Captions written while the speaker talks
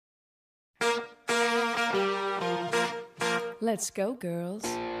Let's go, girls.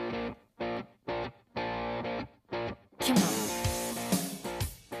 Come on.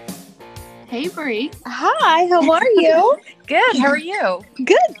 Hey, Brie. Hi, how are you? Good. How are you?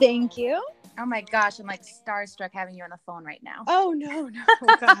 Good, thank you. Oh my gosh, I'm like starstruck having you on the phone right now. Oh, no,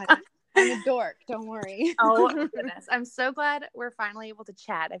 God. I'm a dork. Don't worry. Oh, goodness. I'm so glad we're finally able to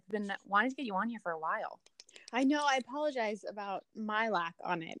chat. I've been wanting to get you on here for a while. I know. I apologize about my lack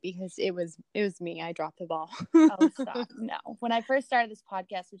on it because it was me. I dropped the ball. Oh, stop. No. When I first started this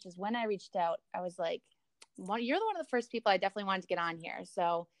podcast, which is when I reached out, I was like, you're one of the first people I definitely wanted to get on here.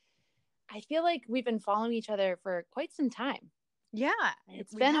 So I feel like we've been following each other for quite some time. Yeah.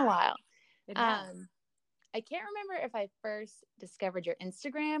 It's been a while. It has. I can't remember if I first discovered your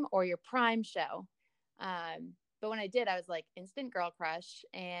Instagram or your Prime show. But when I did, I was like instant girl crush.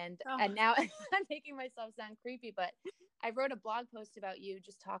 And now I'm making myself sound creepy, but I wrote a blog post about you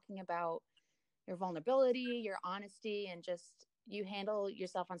just talking about your vulnerability, your honesty, and just you handle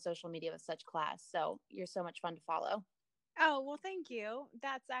yourself on social media with such class. So you're so much fun to follow. Oh, well, thank you.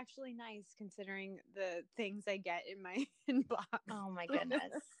 That's actually nice considering the things I get in my inbox. Oh my goodness.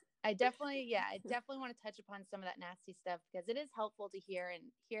 I definitely want to touch upon some of that nasty stuff because it is helpful to hear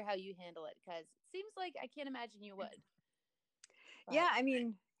how you handle it because it seems like I can't imagine you would. But... Yeah, I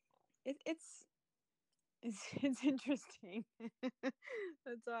mean, it's interesting.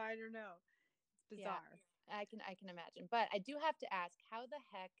 That's why I don't know. It's bizarre. Yeah, I can imagine. But I do have to ask, how the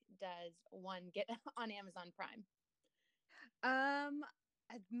heck does one get on Amazon Prime?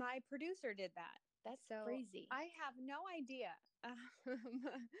 My producer did that. That's so crazy. I have no idea.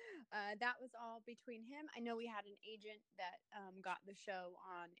 That was all between him. I know we had an agent that got the show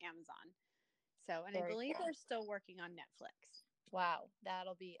on Amazon. So, and I believe they're still working on Netflix. Wow,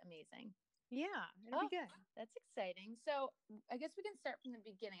 that'll be amazing. Yeah, it'll be good. That's exciting. So I guess we can start from the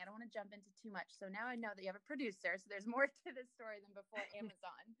beginning. I don't want to jump into too much. So now I know that you have a producer. So there's more to this story than before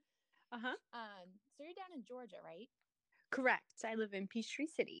Amazon. So you're down in Georgia, right? Correct. I live in Peachtree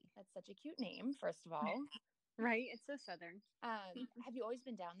City. That's such a cute name, first of all. Right? It's so southern. Have you always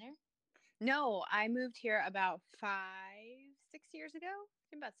been down there? No, I moved here about 6 years ago.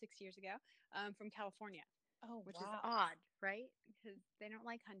 About 6 years ago, from California. Oh, which is odd, right? Because they don't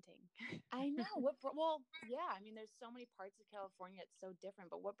like hunting. I know. I mean, there's so many parts of California. It's so different.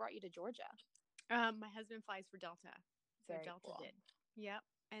 But what brought you to Georgia? My husband flies for Delta. So Very Delta cool. did. Yep.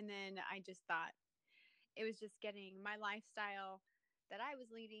 And then I just thought it was just getting my lifestyle that I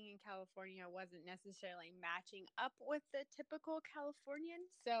was leading in California wasn't necessarily matching up with the typical Californian.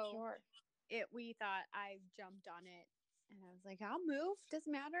 So we thought I jumped on it. And I was like, I'll move.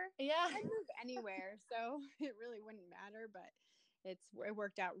 Doesn't matter. Yeah. I'd move anywhere. So it really wouldn't matter. But it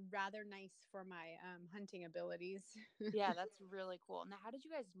worked out rather nice for my hunting abilities. Yeah, that's really cool. Now, how did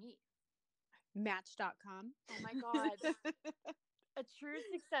you guys meet? Match.com. Oh, my God. A true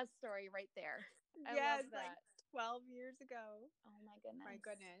success story right there. I love that. Like 12 years ago. Oh, my goodness. My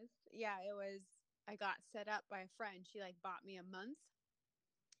goodness. Yeah, it was. I got set up by a friend. She like bought me a month.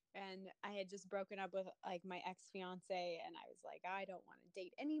 And I had just broken up with like my ex-fiance and I was like, I don't want to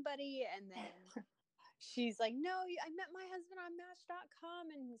date anybody. And then she's like, no, I met my husband on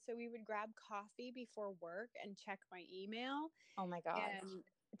Match.com. And so we would grab coffee before work and check my email. Oh my God. And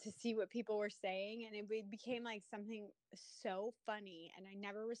to see what people were saying. And it became like something so funny. And I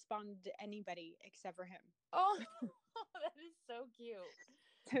never responded to anybody except for him. Oh, that is so cute.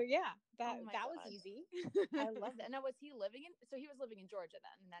 So yeah, that was easy. I love that. Now, was he living in Georgia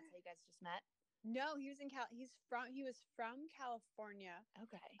then, and that's how you guys just met? No, he was he was from California.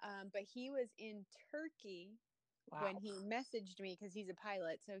 Okay. But he was in Turkey when he messaged me because he's a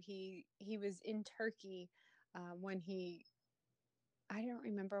pilot. So he was in Turkey when I don't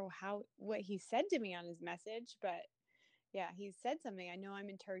remember what he said to me on his message, but yeah, he said something. I know I'm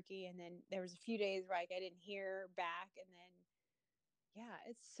in Turkey, and then there was a few days where I didn't hear back, and then yeah,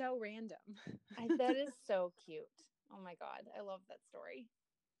 it's so random. That is so cute. Oh my God, I love that story.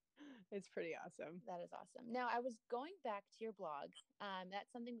 It's pretty awesome. That is awesome. Now, I was going back to your blog.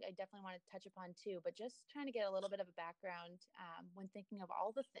 That's something I definitely want to touch upon too, but just trying to get a little bit of a background when thinking of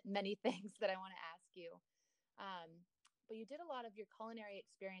all the many things that I want to ask you. But you did a lot of your culinary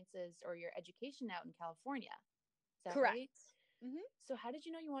experiences or your education out in California. Is that correct? Right? Mm-hmm. So how did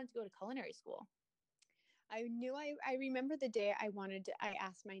you know you wanted to go to culinary school? I knew I remember the day I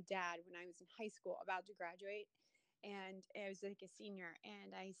asked my dad when I was in high school about to graduate, and I was like a senior,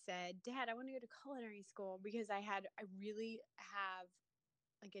 and I said, Dad, I want to go to culinary school because I really have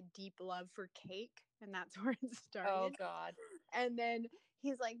like a deep love for cake, and that's where it started. Oh God. And then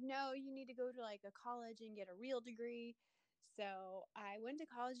he's like, no, you need to go to like a college and get a real degree. So I went to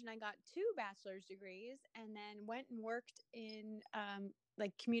college and I got 2 bachelor's degrees, and then went and worked in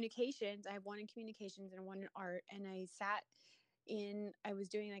like communications. I have one in communications and one in art. And I was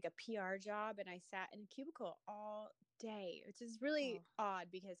doing like a PR job, and I sat in a cubicle all day, which is really odd,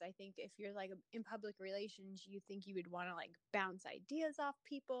 because I think if you're like in public relations, you think you would want to like bounce ideas off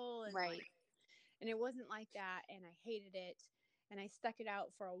people, and Right. and it wasn't like that. And I hated it, and I stuck it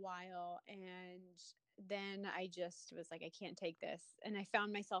out for a while, and then I just was like, I can't take this. And I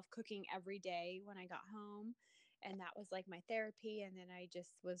found myself cooking every day when I got home, and that was like my therapy. And then I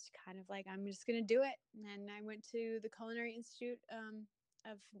just was kind of like, I'm just gonna do it. And I went to the Culinary Institute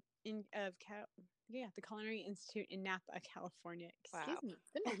the Culinary Institute in Napa, California. Excuse me,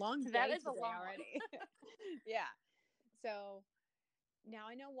 it's been a long day That is today a long already. Yeah, so now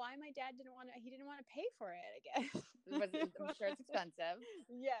I know why my dad didn't want to pay for it, I guess. I'm sure it's expensive.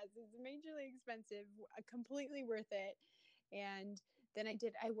 Yes, it's majorly expensive, completely worth it. And then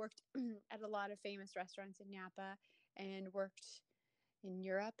I worked at a lot of famous restaurants in Napa, and worked in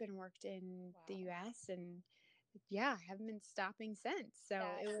Europe, and worked in the US, and yeah, I haven't been stopping since. So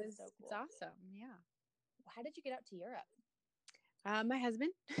it's awesome. Yeah. How did you get out to Europe? My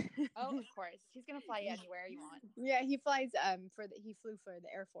husband. Oh, of course. He's going to fly you anywhere you want. Yeah, he flies he flew for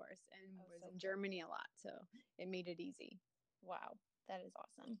the Air Force, and was in Germany a lot, so it made it easy. Wow, that is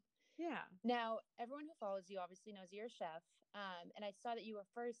awesome. Yeah. Now, everyone who follows you obviously knows you're a chef, and I saw that you were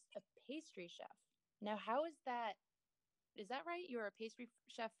first a pastry chef. Now, how is that? Is that right? You were a pastry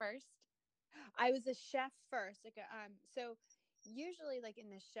chef first? I was a chef first. Like, so usually, like in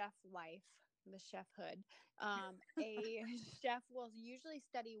the chef life, the chefhood, a chef will usually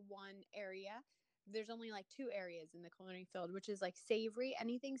study one area. There's only like 2 areas in the culinary field, which is like savory,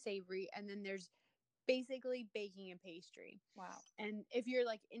 anything savory, and then there's basically baking and pastry. Wow. And if you're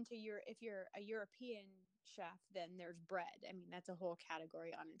like if you're a European chef, then there's bread. I mean, that's a whole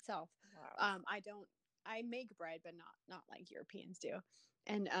category on itself. Wow. I make bread, but not like Europeans do.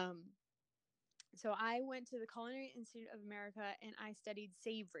 And so I went to the Culinary Institute of America, and I studied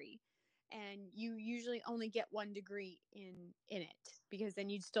savory. And you usually only get 1 degree in it, because then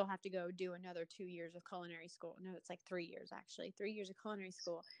you'd still have to go do another 2 years of culinary school. No, it's like 3 years, actually. 3 years of culinary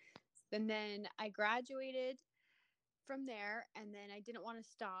school. And then I graduated from there, and then I didn't want to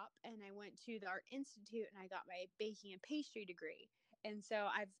stop, and I went to the Art Institute, and I got my baking and pastry degree. And so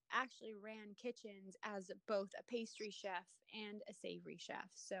I've actually ran kitchens as both a pastry chef and a savory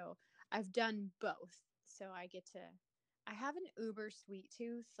chef. So I've done both. So I have an uber sweet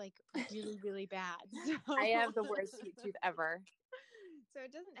tooth, like really, really bad. So. I have the worst sweet tooth ever. So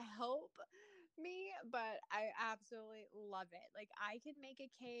it doesn't help me, but I absolutely love it. Like, I could make a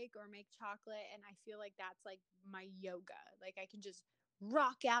cake or make chocolate, and I feel like that's like my yoga. Like, I can just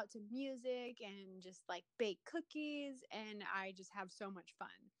rock out to music and just like bake cookies, and I just have so much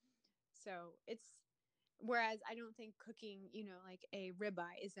fun. So whereas I don't think cooking, like a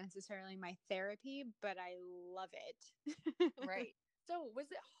ribeye is necessarily my therapy, but I love it. Right. So was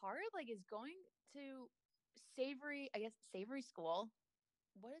it hard? Like, is going to savory school,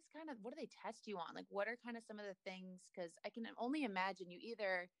 what do they test you on? Like, what are kind of some of the things? Because I can only imagine you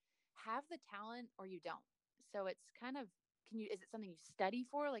either have the talent or you don't. So it's kind of, is it something you study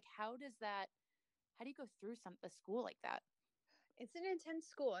for? Like, how do you go through a school like that? It's an intense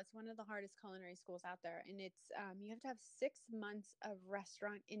school. It's one of the hardest culinary schools out there. And it's, you have to have 6 months of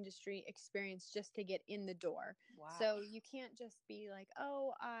restaurant industry experience just to get in the door. Wow. So you can't just be like,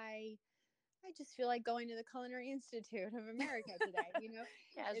 oh, I just feel like going to the Culinary Institute of America today,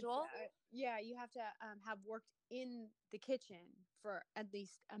 Casual. You have to have worked in the kitchen for at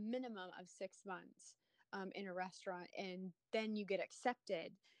least a minimum of 6 months in a restaurant, and then you get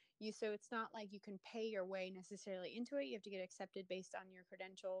accepted. So it's not like you can pay your way necessarily into it. You have to get accepted based on your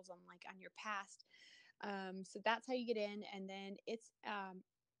credentials, on your past. So that's how you get in, and then it's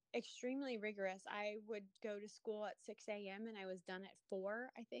extremely rigorous. I would go to school at 6 a.m. and I was done at 4,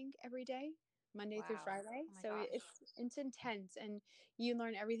 I think, every day, Monday through Friday. Oh, so it's intense, and you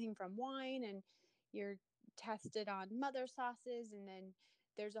learn everything from wine, and you're tested on mother sauces, and then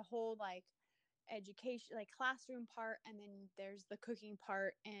there's a whole like education, like classroom part, and then there's the cooking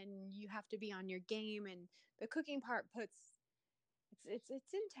part, and you have to be on your game. And the cooking part it's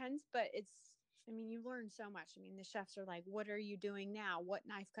intense, but you learn so much. The chefs are like, what are you doing now? What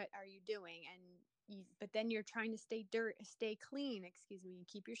knife cut are you doing? But then you're trying to stay clean,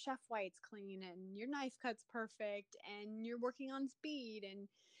 keep your chef whites clean, and your knife cut's perfect, and you're working on speed,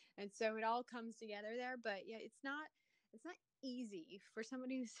 and so it all comes together there. But yeah, it's not easy for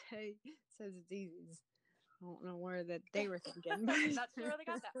somebody who says it's easy. I don't know where that they were thinking. But... I'm not sure where they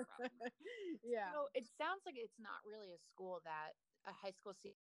got that from. Yeah. So it sounds like it's not really a school that a high school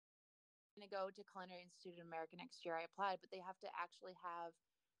student going to go to Culinary Institute of America next year. I applied, but they have to actually have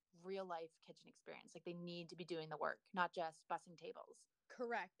real life kitchen experience. Like they need to be doing the work, not just bussing tables.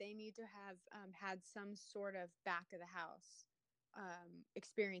 Correct. They need to have had some sort of back of the house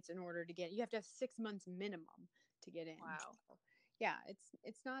experience in order to get. You have to have 6 months minimum to get in. Wow. So, yeah,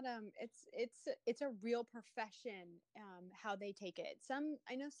 it's not it's a real profession. How they take it.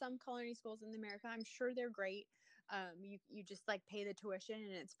 I know some culinary schools in America. I'm sure they're great. You just like pay the tuition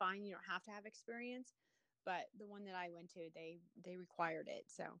and it's fine. You don't have to have experience. But the one that I went to, they required it.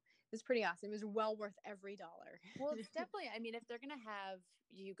 So it was pretty awesome. It was well worth every dollar. Well, it's definitely, I mean, if they're going to have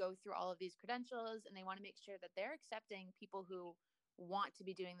you go through all of these credentials and they want to make sure that they're accepting people who want to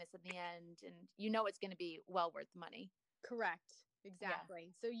be doing this in the end, and it's going to be well worth the money. Correct. Exactly.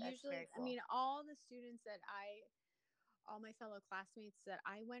 Yeah, so usually, cool. I mean, all the students that all my fellow classmates that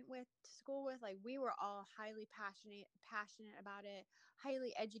I went to school with, like we were all highly passionate about it,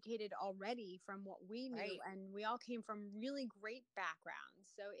 highly educated already from what we knew. Right. And we all came from really great backgrounds.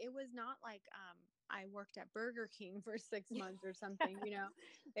 So it was not like, I worked at Burger King for 6 months or something,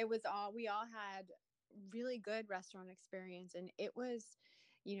 it was we all had really good restaurant experience. And it was,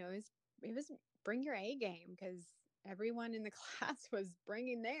 it was bring your A game, because everyone in the class was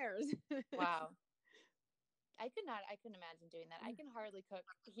bringing theirs. Wow. I couldn't imagine doing that. I can hardly cook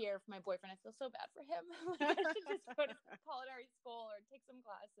here for my boyfriend. I feel so bad for him. I should just go to culinary school or take some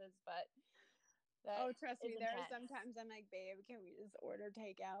classes, but trust me, there are sometimes I'm like, babe, can we just order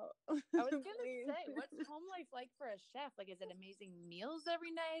takeout? I was going to say, what's home life like for a chef? Like, is it amazing meals every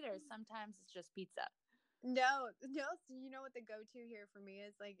night, or sometimes it's just pizza? No. You know what the go-to here for me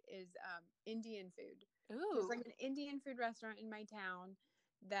is Indian food. Ooh. There's like an Indian food restaurant in my town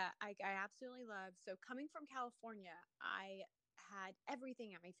that I absolutely love. So coming from California, I had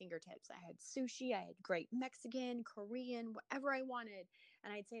everything at my fingertips. I had sushi, I had great Mexican, Korean, whatever I wanted.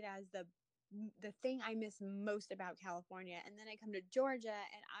 And I'd say that is the thing I miss most about California. And then I come to Georgia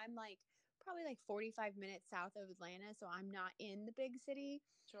and I'm like probably like 45 minutes south of Atlanta. So I'm not in the big city.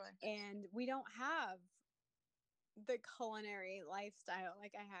 Sure. And we don't have the culinary lifestyle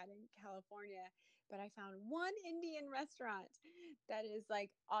like I had in California, but I found one Indian restaurant that is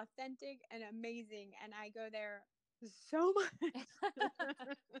like authentic and amazing, and I go there so much.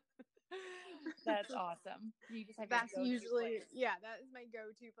 That's awesome. You just have that's usually place. Yeah, that is my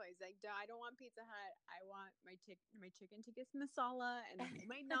go-to place. Like, I don't want Pizza Hut. I want my chicken tikka masala and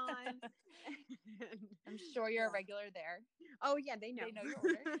my naan. I'm sure you're a regular there. Oh yeah, they know your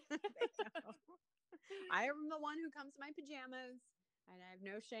order. They know. I am the one who comes to my pajamas, and I have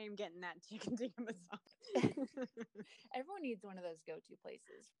no shame getting that chicken tikka masala. Everyone needs one of those go-to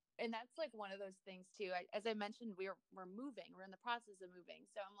places, and that's like one of those things too. As I mentioned, we're moving. We're in the process of moving,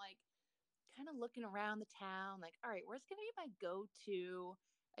 so I'm like kind of looking around the town, like, all right, where's gonna be my go-to?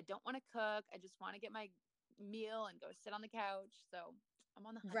 I don't want to cook. I just want to get my meal and go sit on the couch. So I'm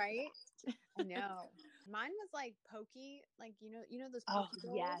on the hunt. Right? I know. Mine was like poke, like those poke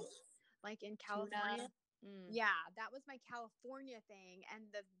bowls? Yes. Like in California. Yeah, that was my California thing. And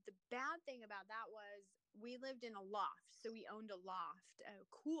the bad thing about that was we lived in a loft. So we owned a loft,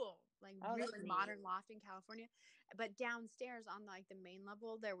 cool, like really modern loft in California. But downstairs on like the main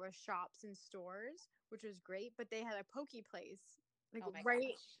level, there were shops and stores, which was great. But they had a poke place, like gosh.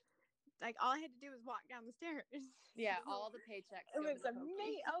 Like all I had to do was walk down the stairs. Yeah, all the paychecks. It was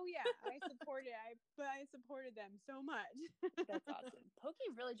amazing. Oh yeah, I supported them so much. That's awesome. Poke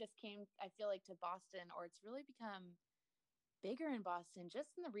really just came, I feel like, to Boston, or it's really become bigger in Boston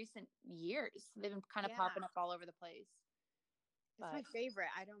just in the recent years. They've been kind of popping up all over the place. It's my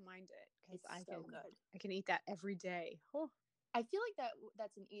favorite. I don't mind it because good. I can eat that every day. Oh. I feel like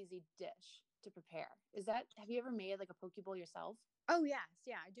that's an easy dish to prepare. Have you ever made like a poke bowl yourself? Oh yes,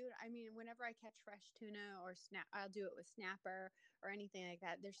 yeah, I do it. I mean, whenever I catch fresh tuna or I'll do it with snapper or anything like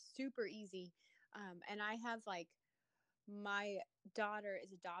that. They're super easy. And I have like, my daughter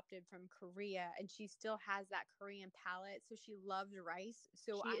is adopted from Korea and she still has that Korean palate. So she loves rice.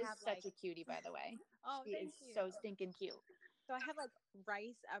 So I have such a cutie, by the way. Oh, she is so stinking cute. So I have like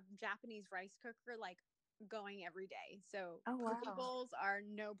a Japanese rice cooker, like going every day. So poke bowls are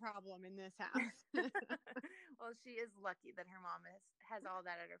no problem in this house. Well, she is lucky that her mom has all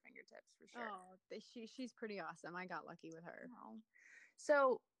that at her fingertips for sure. Oh, she's pretty awesome. I got lucky with her. Oh.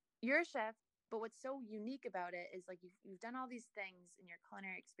 So you're a chef, but what's so unique about it is like you've done all these things in your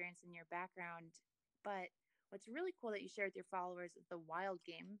culinary experience and your background, but what's really cool that you share with your followers is the wild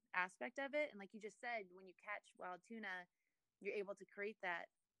game aspect of it. And like you just said, when you catch wild tuna, you're able to create that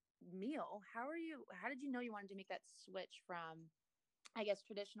meal. How did you know you wanted to make that switch from, I guess,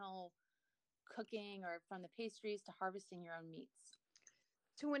 traditional cooking or from the pastries to harvesting your own meats?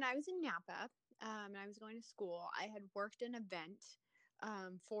 So when I was in Napa, and I was going to school, I had worked an event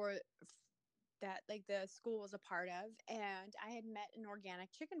for that like the school was a part of, and I had met an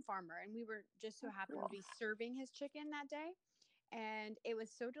organic chicken farmer, and we were just so happened to be serving his chicken that day. And it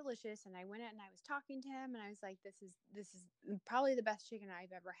was so delicious. And I went out and I was talking to him, and I was like, this is probably the best chicken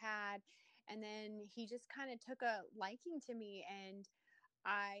I've ever had. And then he just kind of took a liking to me, and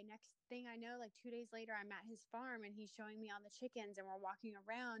next thing I know, like 2 days later, I'm at his farm and he's showing me all the chickens and we're walking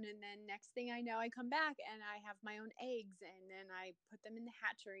around. And then next thing I know, I come back and I have my own eggs, and then I put them in the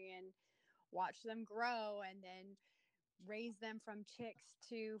hatchery and watch them grow, and then raise them from chicks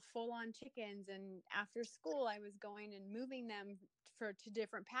to full on chickens. And after school, I was going and moving them to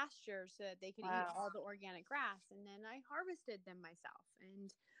different pastures so that they could eat all the organic grass. And then I harvested them myself,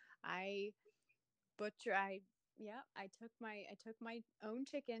 and I took my own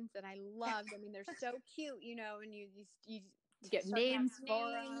chickens that I loved. I mean, they're so cute, and you get start to have names for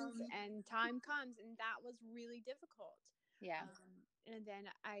names, them. and time comes, and that was really difficult. Yeah. And then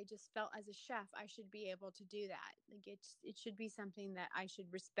I just felt as a chef, I should be able to do that. Like it should be something that I should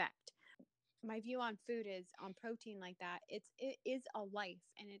respect. My view on food is on protein like that. It is a life,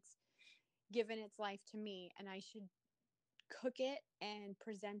 and it's given its life to me, and I should cook it and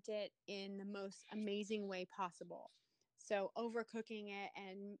present it in the most amazing way possible. So overcooking it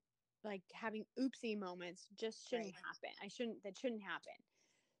and like having oopsie moments just shouldn't happen. That shouldn't happen.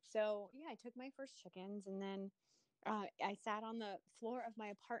 So yeah, I took my first chickens, and then I sat on the floor of my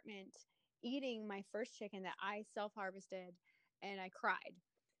apartment eating my first chicken that I self-harvested, and I cried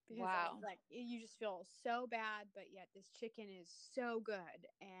because I was like, you just feel so bad, but yet this chicken is so good.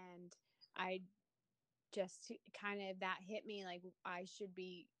 And I just kind of, that hit me like I should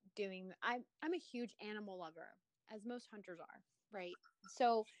be doing. I'm a huge animal lover, as most hunters are. Right.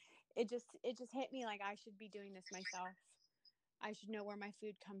 So it just hit me like I should be doing this myself. I should know where my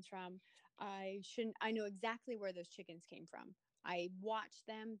food comes from. I know exactly where those chickens came from. I watched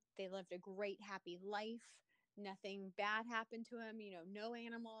them. They lived a great, happy life. Nothing bad happened to them, no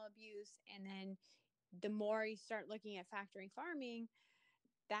animal abuse. And then the more you start looking at factory farming,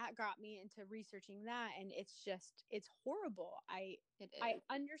 that got me into researching that. And it's horrible. I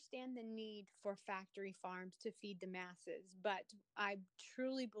understand the need for factory farms to feed the masses, but I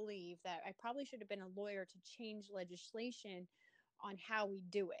truly believe that I probably should have been a lawyer to change legislation on how we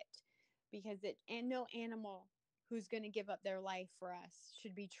do it, because no animal who's going to give up their life for us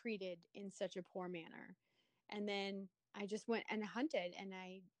should be treated in such a poor manner. And then I just went and hunted, and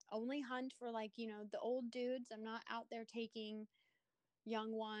I only hunt for the old dudes. I'm not out there taking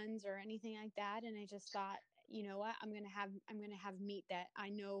young ones or anything like that. And I just thought, you know what, I'm going to have meat that I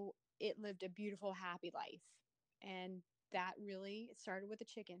know it lived a beautiful, happy life. And that really started with a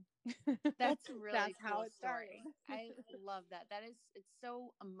chicken. That's really That's cool how it story. started. I love that. It's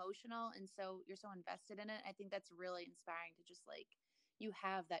so emotional, and so you're so invested in it. I think that's really inspiring to just like, you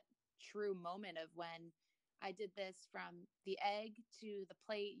have that true moment of when I did this from the egg to the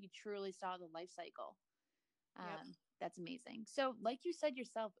plate. You truly saw the life cycle. Yep. That's amazing. So like you said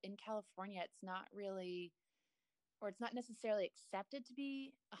yourself, in California, it's not really, or it's not necessarily accepted to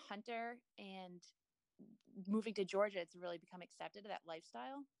be a hunter, and moving to Georgia, it's really become accepted, that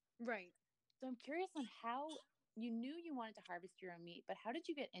lifestyle. Right. So I'm curious on how you knew you wanted to harvest your own meat, but how did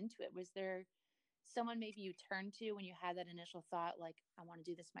you get into it? Was there someone maybe you turned to when you had that initial thought, like, I want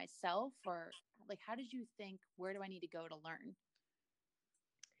to do this myself? Or like, how did you think, where do I need to go to learn?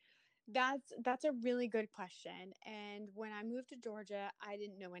 That's a really good question. And when I moved to Georgia, I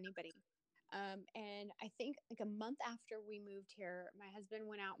didn't know anybody. And I think like a month after we moved here, my husband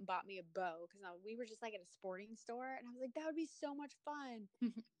went out and bought me a bow, because we were just like at a sporting store, and I was like, that would be so much fun.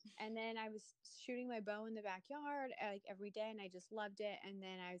 And then I was shooting my bow in the backyard like every day, and I just loved it. And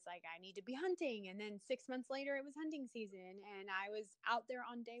then I was like, I need to be hunting. And then 6 months later, it was hunting season, and I was out there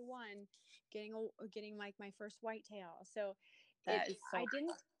on day one, getting like my first whitetail. So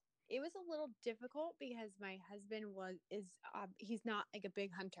it was a little difficult because my husband he's not like a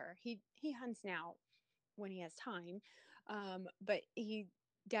big hunter. He hunts now when he has time. But he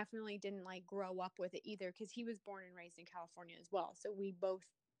definitely didn't like grow up with it either, because he was born and raised in California as well. So we both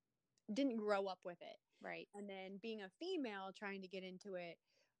didn't grow up with it. Right. And then being a female trying to get into it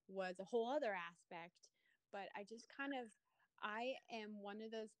was a whole other aspect. But I am one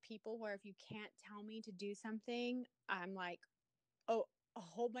of those people where if you can't tell me to do something, I'm like, oh,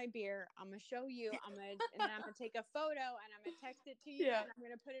 hold my beer. I'm going to show you. And then I'm going to take a photo, and I'm going to text it to you. Yeah. And I'm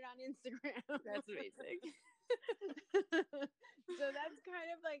going to put it on Instagram. That's amazing. So that's kind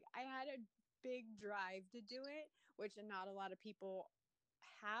of like, I had a big drive to do it, which not a lot of people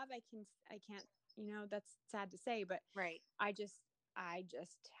have. I can't, that's sad to say, but Right. I just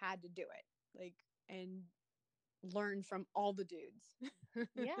had to do it, like, and learn from all the dudes.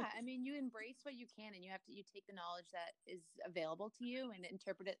 Yeah, I mean, you embrace what you can, and you take the knowledge that is available to you and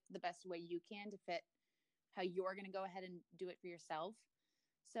interpret it the best way you can to fit how you're going to go ahead and do it for yourself.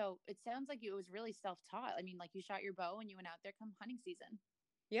 So it sounds like it was really self-taught. I mean, like you shot your bow and you went out there come hunting season.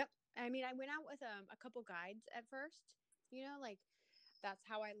 Yep. I mean, I went out with a couple guides at first, like, that's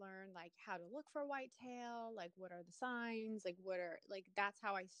how I learned, like, how to look for whitetail, like, what are the signs, like, that's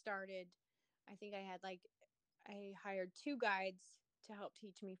how I started. I think I hired 2 guides to help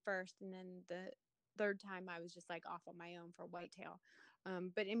teach me first, and then the third time I was just like off on my own for whitetail.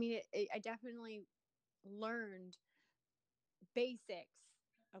 But I mean, I definitely learned basics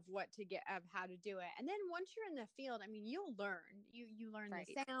of how to do it. And then once you're in the field, I mean, you'll learn. You learn Right.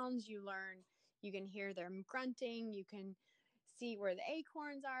 the sounds, you can hear them grunting, you can see where the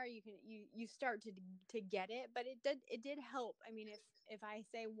acorns are, you start to get it. But it did help. I mean, if I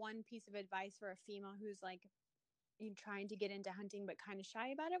say one piece of advice for a female who's like, trying to get into hunting but kind of shy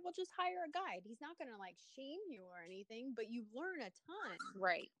about it, well, just hire a guide. He's not going to like shame you or anything, but you learn a ton.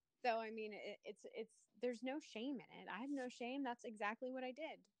 Right. So I mean, it's there's no shame in it. I have no shame. That's exactly what I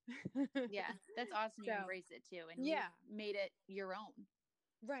did. Yeah, that's awesome. You embrace it too, and you made it your own.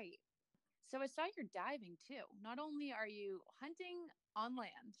 Right. So I saw you're diving too. Not only are you hunting on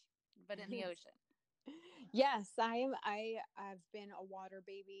land, but in the ocean. Yes, I've been a water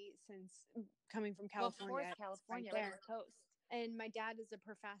baby since coming from California. Well, of course, California, right on the coast. And my dad is a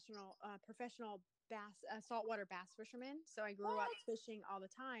professional saltwater bass fisherman. So I grew up fishing all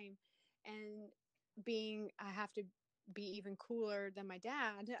the time, and I have to be even cooler than my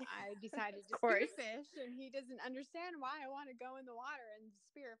dad. I decided to spearfish, and he doesn't understand why I want to go in the water and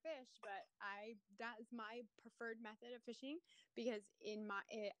spearfish, but that is my preferred method of fishing, because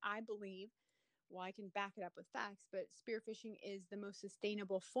I believe, well, I can back it up with facts, but spearfishing is the most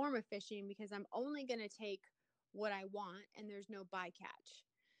sustainable form of fishing, because I'm only going to take what I want, and there's no bycatch.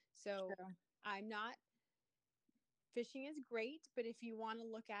 So True. I'm not fishing is great, but if you want to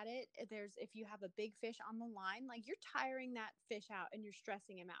look at it, if you have a big fish on the line, like, you're tiring that fish out and you're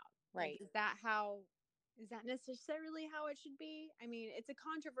stressing him out. Right. Like, is that necessarily how it should be? I mean, it's a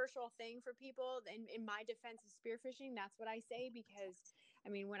controversial thing for people. And in my defense of spearfishing, that's what I say, because I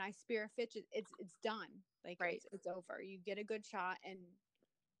mean, when I spearfish, it's done. Like, right. it's over. You get a good shot and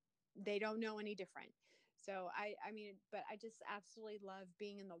they don't know any different. So I mean, but I just absolutely love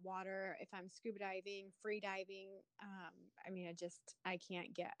being in the water. If I'm scuba diving, free diving, I mean, I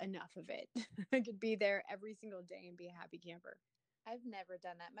can't get enough of it. I could be there every single day and be a happy camper. I've never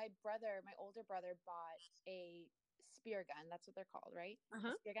done that. My older brother bought a spear gun. That's what they're called, right?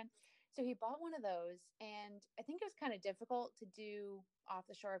 Uh-huh. A spear gun. So he bought one of those, and I think it was kind of difficult to do off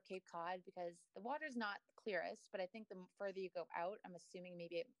the shore of Cape Cod because the water's not the clearest, but I think the further you go out, I'm assuming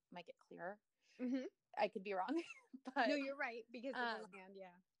maybe it might get clearer. Mm-hmm. I could be wrong, but no, you're right, because of the land.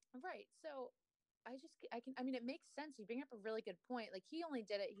 Yeah. Right. So I mean, it makes sense. You bring up a really good point. Like, he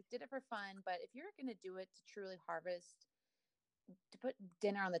did it for fun, but if you're going to do it to truly harvest, to put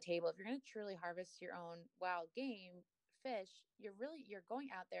dinner on the table, if you're going to truly harvest your own wild game, fish, you're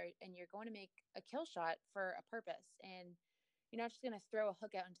going out there and you're going to make a kill shot for a purpose. And you're not just going to throw a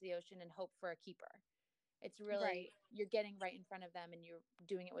hook out into the ocean and hope for a keeper. It's really, you're getting right in front of them, and you're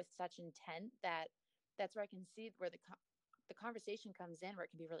doing it with such intent that's where I can see where the conversation comes in, where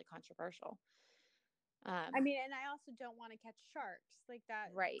it can be really controversial. I mean, and I also don't want to catch sharks like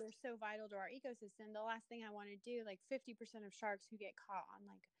that. Right. They're so vital to our ecosystem. The last thing I want to do, like 50% of sharks who get caught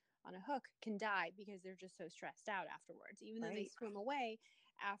on a hook can die because they're just so stressed out afterwards. Even though they swim away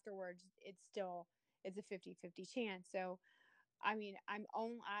afterwards, it's a 50-50 chance. So I mean, I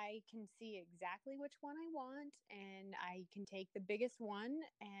can see exactly which one I want, and I can take the biggest one,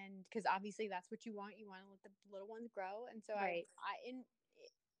 and because obviously that's what you want. You want to let the little ones grow, and so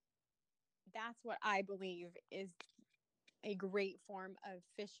that's what I believe is a great form of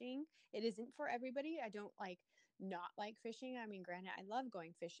fishing. It isn't for everybody. I don't not like fishing. I mean, granted, I love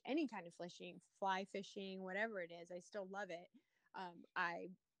going fish, any kind of fishing, fly fishing, whatever it is. I still love it. I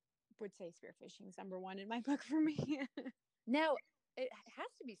would say spearfishing is number one in my book for me. Now, it has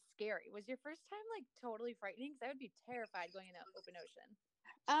to be scary. Was your first time like totally frightening? Because I would be terrified going in the open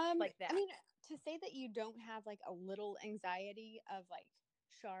ocean like that. I mean, to say that you don't have like a little anxiety of like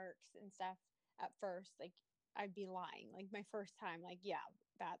sharks and stuff at first, like, I'd be lying. Like, my first time, like, yeah,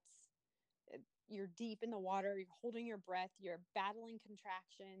 you're deep in the water, you're holding your breath, you're battling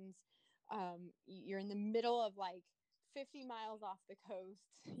contractions. You're in the middle of like 50 miles off the coast,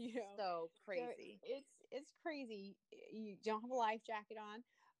 So crazy. So it's crazy. You don't have a life jacket on,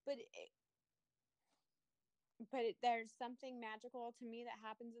 but there's something magical to me that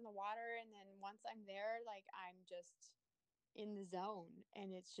happens in the water. And then once I'm there, like I'm just in the zone,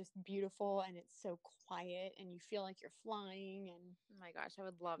 and it's just beautiful, and it's so quiet, and you feel like you're flying. And oh my gosh, I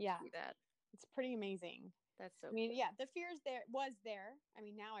would love to do that. It's pretty amazing. That's so I mean, cool. yeah, the fear was there. I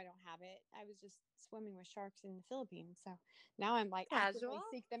mean, now I don't have it. I was just swimming with sharks in the Philippines. So now I'm like actively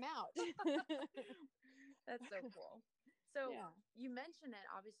seek them out. That's so cool. So you mentioned it.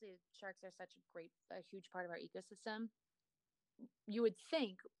 Obviously, sharks are such a huge part of our ecosystem. You would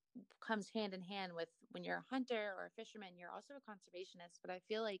think comes hand in hand with when you're a hunter or a fisherman, you're also a conservationist. But I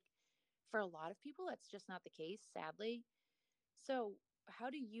feel like for a lot of people, that's just not the case, sadly. So how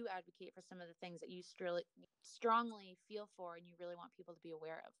do you advocate for some of the things that you strongly feel for and you really want people to be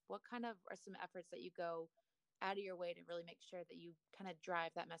aware of? What kind of are some efforts that you go out of your way to really make sure that you kind of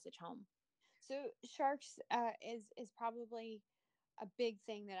drive that message home? So sharks is probably a big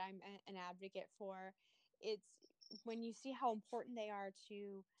thing that I'm an advocate for. It's when you see how important they are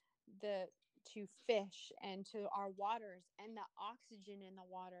to fish and to our waters and the oxygen in the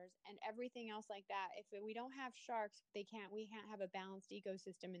waters and everything else like that. If we don't have sharks, we can't have a balanced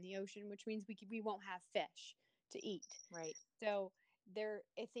ecosystem in the ocean, which means we won't have fish to eat. Right. So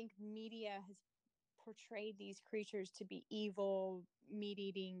I think media has portrayed these creatures to be evil, meat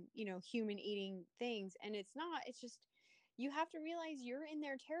eating, human eating things. And it's not. It's just, you have to realize you're in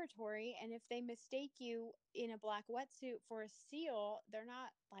their territory. And if they mistake you in a black wetsuit for a seal, they're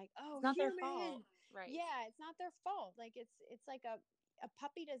not like, oh, it's not human. their fault. Right. Yeah, it's not their fault. Like it's like a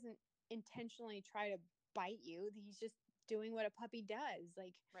puppy doesn't intentionally try to bite you. He's just doing what a puppy does.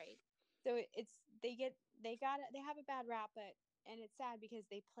 Like, right. So they have a bad rap, and it's sad because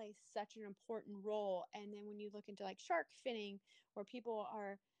they play such an important role. And then when you look into like shark finning, where people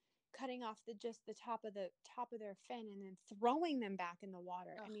are cutting off the top of their fin and then throwing them back in the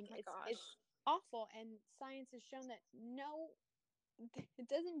water. Oh, I mean, it's awful. And science has shown that it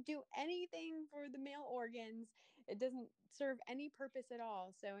doesn't do anything for the male organs. It doesn't serve any purpose at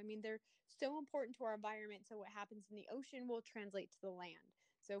all. So, I mean, they're so important to our environment. So what happens in the ocean will translate to the land.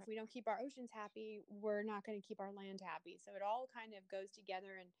 So if we don't keep our oceans happy, we're not going to keep our land happy. So it all kind of goes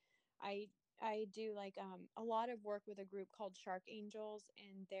together. And I do like a lot of work with a group called Shark Angels,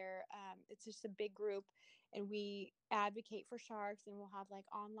 and it's just a big group, and we advocate for sharks, and we'll have like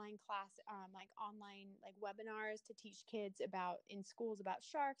online webinars to teach kids in schools about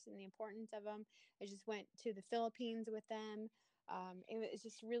sharks and the importance of them. I just went to the Philippines with them. It was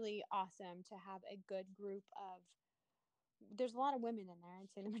just really awesome to have a good group of. There's a lot of women in there. I'd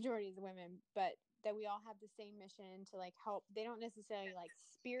say the majority is women, but that we all have the same mission to like help. They don't necessarily like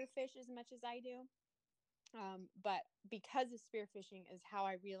spearfish as much as I do. But because of spearfishing is how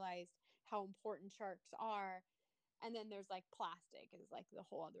I realized how important sharks are. And then there's like plastic is like the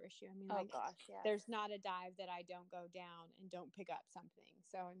whole other issue. I mean, there's not a dive that I don't go down and don't pick up something.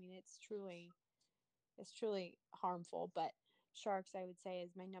 So, I mean, it's truly harmful, but sharks, I would say,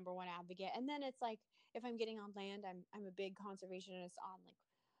 is my number one advocate. And then it's like, if I'm getting on land, I'm a big conservationist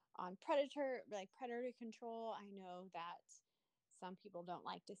on predator control. I know that some people don't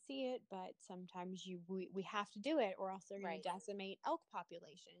like to see it, but sometimes we have to do it, or else they're going to decimate elk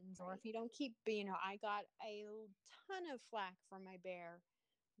populations. Or if you don't keep, I got a ton of flack from my bear,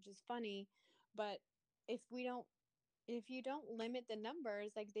 which is funny, but if you don't limit the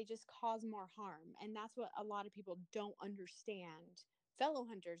numbers, like they just cause more harm. And that's what a lot of people don't understand. Fellow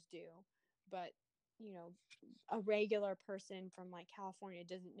hunters do, but a regular person from like California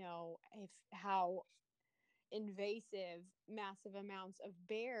doesn't know how invasive massive amounts of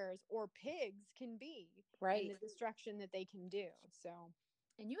bears or pigs can be, and the destruction that they can do. So,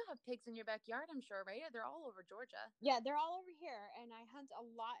 and you have pigs in your backyard, I'm sure, right? They're all over Georgia. Yeah, they're all over here, and I hunt a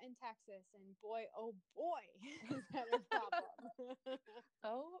lot in Texas, and boy, oh boy, is that a problem.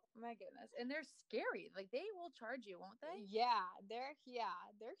 Oh my goodness. And they're scary. Like they will charge you, won't they? Yeah, they're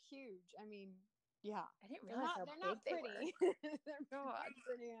huge. I mean, yeah. I didn't realize they're not pretty. They're not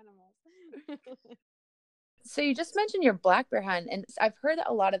pretty animals. So you just mentioned your black bear hunt, and I've heard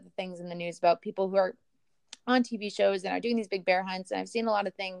a lot of the things in the news about people who are on TV shows and are doing these big bear hunts. And I've seen a lot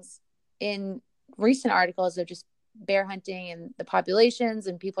of things in recent articles of just bear hunting and the populations,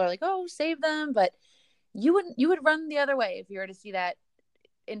 and people are like, oh, save them. But you would run the other way if you were to see that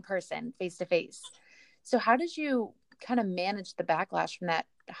in person, face to face. So how did you kind of manage the backlash from that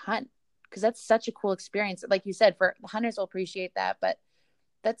hunt? Because that's such a cool experience. Like you said, for the hunters will appreciate that, but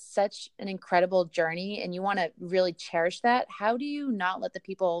that's such an incredible journey, and you want to really cherish that. How do you not let the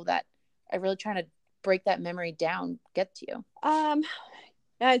people that really trying to break that memory down get to you?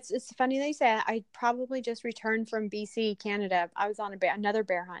 It's funny they say that. I probably just returned from BC, Canada. I was on another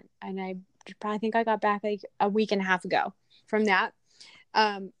bear hunt, and I think I got back like a week and a half ago from that.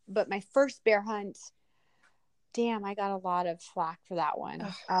 But my first bear hunt, damn, I got a lot of flack for that one.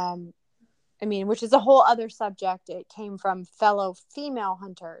 I mean, which is a whole other subject. It came from fellow female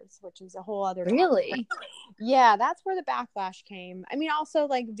hunters, which is a whole other Really topic. Yeah, that's where the backlash came. I mean, also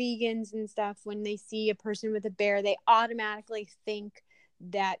like vegans and stuff, when they see a person with a bear, they automatically think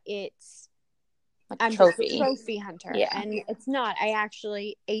that it's I'm just a trophy hunter. Yeah. And it's not. I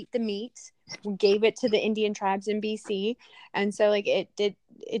actually ate the meat, gave it to the Indian tribes in BC, and so like it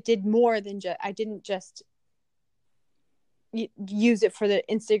did more than just, I didn't just use it for the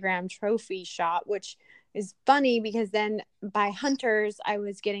Instagram trophy shot, which is funny because then by hunters I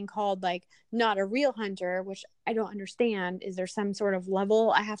was getting called like not a real hunter, which I don't understand. Is there some sort of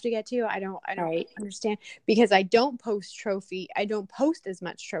level I have to get to? I don't Right. understand, because I don't post as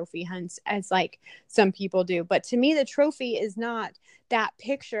much trophy hunts as like some people do. But to me, the trophy is not that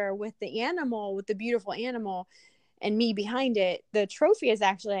picture with the animal, with the beautiful animal and me behind it. The trophy is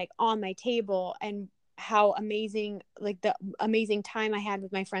actually like on my table, and how amazing, like the amazing time I had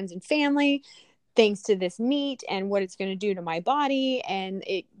with my friends and family thanks to this meat, and what it's going to do to my body, and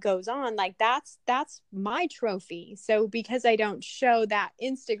it goes on. Like that's my trophy. So because I don't show that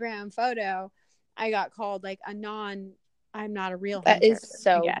Instagram photo, I got called like I'm not a real hunter. That is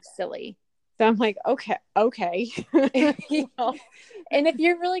so silly. So I'm like, okay. And if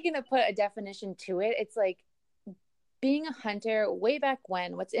you're really going to put a definition to it, it's like, being a hunter way back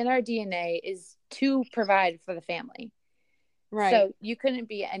when, what's in our DNA is to provide for the family. Right. So you couldn't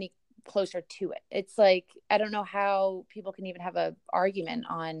be any closer to it. It's like, I don't know how people can even have a argument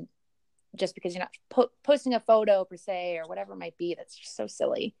on just because you're not posting a photo per se or whatever it might be. That's just so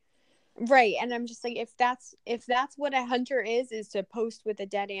silly. Right. And I'm just like, if that's what a hunter is to post with a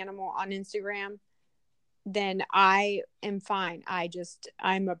dead animal on Instagram, then I am fine.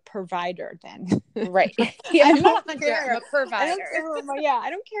 I'm a provider then. Right. Yeah, I'm not a hunter, I'm a provider. I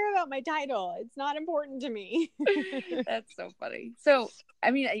don't care about my title. It's not important to me. That's so funny. So,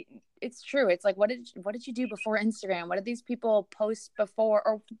 I mean, it's true. It's like, what did you do before Instagram? What did these people post before,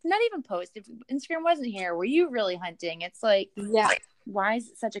 or not even post? If Instagram wasn't here, were you really hunting? It's like, yeah. Why is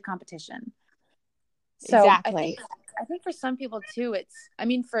it such a competition? So exactly. I think for some people too,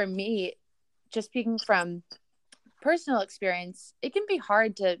 for me, just speaking from personal experience, it can be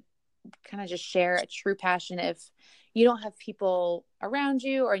hard to kind of just share a true passion if you don't have people around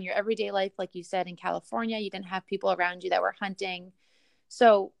you, or in your everyday life, like you said, in California, you didn't have people around you that were hunting.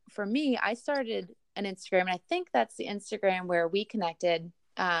 So for me, I started an Instagram, and I think that's the Instagram where we connected.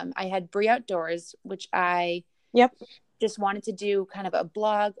 I had Bree Outdoors, which I just wanted to do kind of an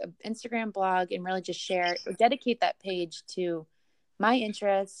Instagram blog, and really just dedicate that page to my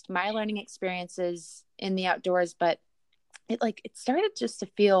interest, my learning experiences in the outdoors. But it started just to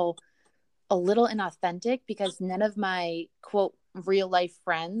feel a little inauthentic because none of my quote real life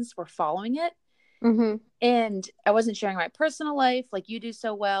friends were following it. Mm-hmm. And I wasn't sharing my personal life like you do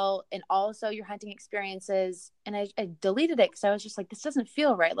so well, and also your hunting experiences. And I deleted it because I was just like, this doesn't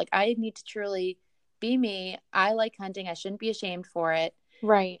feel right. Like, I need to truly be me. I like hunting. I shouldn't be ashamed for it.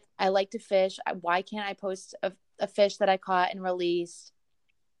 Right. I like to fish. Why can't I post a fish that I caught and released?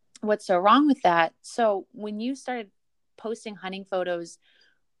 What's so wrong with that? So when you started posting hunting photos,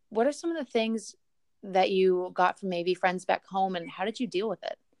 what are some of the things that you got from maybe friends back home, and how did you deal with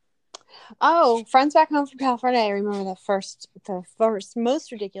it? Oh, friends back home from California. I remember the first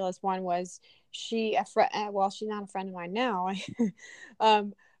most ridiculous one was she's not a friend of mine now.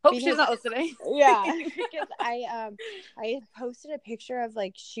 Hope she's not listening. Yeah, because I had posted a picture of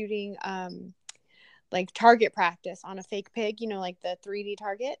like shooting like target practice on a fake pig, like the 3D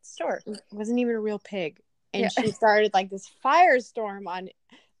targets. Sure. It wasn't even a real pig. And she started like this firestorm on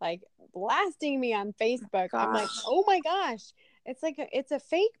like blasting me on Facebook. Gosh. I'm like, oh my gosh, it's a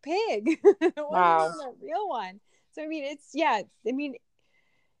fake pig. Wow. It wasn't a real one. So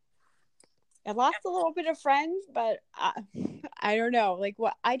I lost a little bit of friends, but I don't know. Like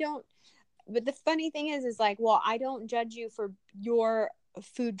but the funny thing is like, well, I don't judge you for your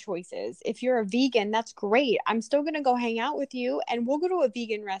food choices. If you're a vegan, that's great. I'm still going to go hang out with you, and we'll go to a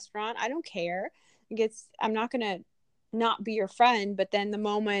vegan restaurant. I don't care. I'm not going to not be your friend. But then the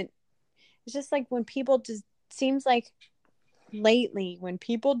moment, it's just like when people just seems like lately when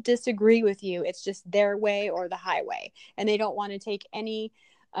people disagree with you, it's just their way or the highway, and they don't want to take any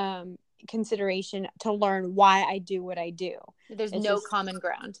consideration to learn why I do what I do. There's no common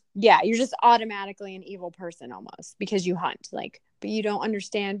ground. Yeah, you're just automatically an evil person almost because you hunt. Like, you don't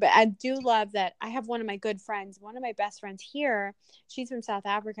understand. But I do love that I have one of my good friends, one of my best friends here. She's from South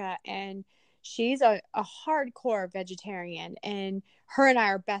Africa, and she's a hardcore vegetarian, and her and I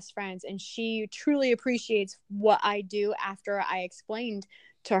are best friends, and she truly appreciates what I do after I explained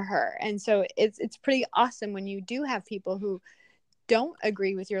to her. And so it's pretty awesome when you do have people who don't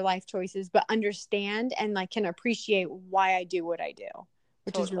agree with your life choices but understand and like can appreciate why I do what I do,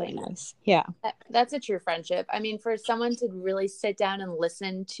 which is really nice. Yeah. That's a true friendship. I mean, for someone to really sit down and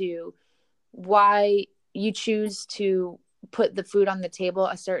listen to why you choose to put the food on the table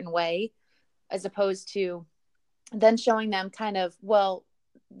a certain way, as opposed to then showing them kind of, well,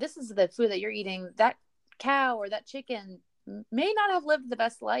 this is the food that you're eating. That cow or that chicken may not have lived the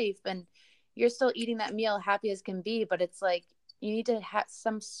best life, and you're still eating that meal happy as can be. But it's like, you need to have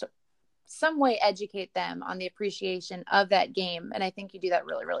some way educate them on the appreciation of that game. And I think you do that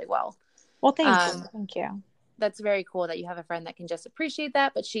really, really well. Well, thank you. Thank you. That's very cool that you have a friend that can just appreciate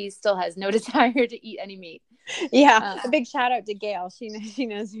that, but she still has no desire to eat any meat. Yeah. A big shout out to Gail. She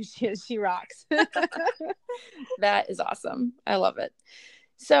knows who she is. She rocks. That is awesome. I love it.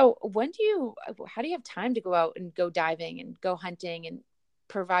 So how do you have time to go out and go diving and go hunting and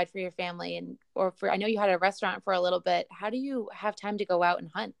provide for your family? And, I know you had a restaurant for a little bit. How do you have time to go out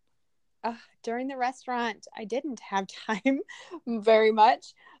and hunt? During the restaurant, I didn't have time very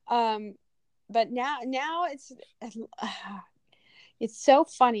much. But now it's so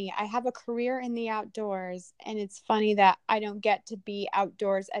funny. I have a career in the outdoors, and it's funny that I don't get to be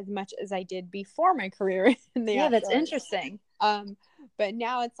outdoors as much as I did before my career in the outdoors. That's interesting. But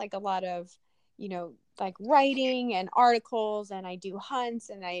now it's like a lot of, like writing and articles, and I do hunts,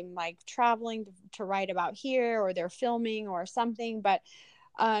 and I'm like traveling to write about here, or they're filming or something. But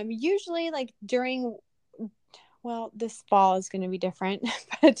usually like this fall is going to be different,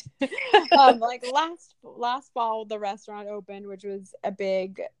 but like last fall the restaurant opened, which was a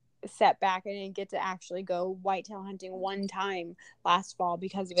big setback. I didn't get to actually go whitetail hunting one time last fall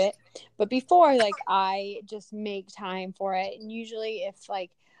because of it, but before, like, I just make time for it. And usually if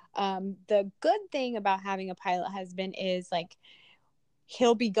like the good thing about having a pilot husband is like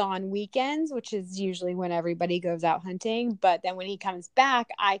he'll be gone weekends, which is usually when everybody goes out hunting. But then when he comes back,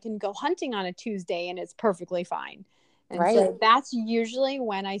 I can go hunting on a Tuesday and it's perfectly fine. And so that's usually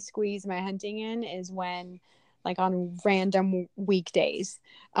when I squeeze my hunting in, is when like on random weekdays.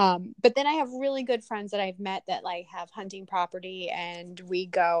 But then I have really good friends that I've met that like have hunting property, and we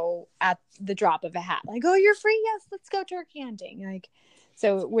go at the drop of a hat. Like, oh, you're free? Yes, let's go turkey hunting. Like,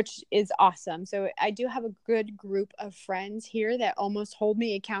 so, which is awesome. So I do have a good group of friends here that almost hold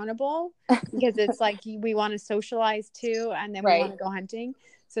me accountable, because it's like we want to socialize too, and then we want to go hunting.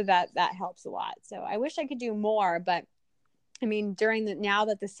 So that helps a lot. So I wish I could do more, but I mean, now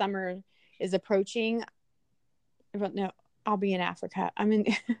that the summer is approaching, no, I'll be in Africa. I'm in.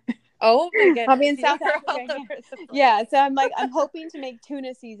 Oh my goodness. I'll be in South Africa. Yeah. So I'm hoping to make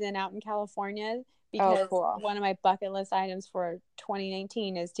tuna season out in California, because one of my bucket list items for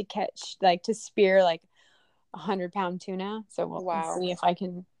 2019 is to spear like 100-pound tuna. So we'll see if I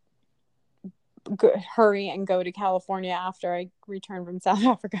can hurry and go to California after I return from South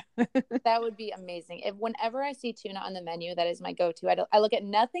Africa. That would be amazing. Whenever I see tuna on the menu, that is my go-to. I look at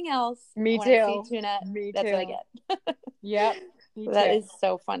nothing else. Me when too. I see tuna, that's what I get. Yep. That is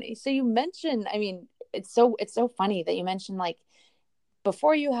so funny. So you mentioned, I mean, it's so funny that you mentioned, like,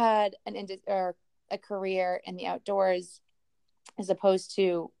 before you had a career in the outdoors, as opposed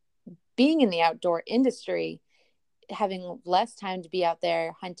to being in the outdoor industry, having less time to be out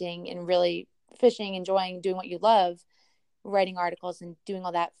there hunting and really fishing, enjoying doing what you love, writing articles and doing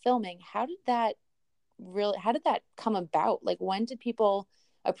all that filming. How did that come about? Like, when did people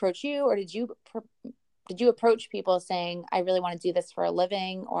approach you, or did you approach people saying, I really want to do this for a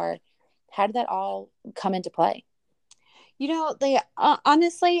living? Or how did that all come into play?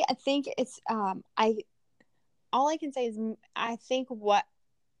 Honestly, I think it's all I can say is I think what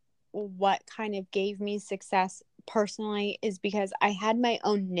kind of gave me success personally is because I had my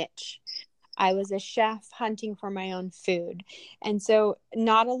own niche. I was a chef hunting for my own food. And so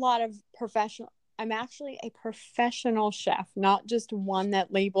not a lot of I'm actually a professional chef, not just one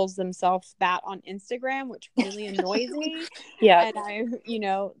that labels themselves that on Instagram, which really annoys me. Yeah. And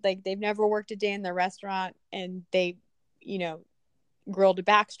like, they've never worked a day in the restaurant, and they, grilled a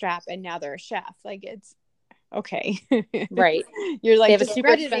backstrap, and now they're a chef. Like, it's okay. Right. You're like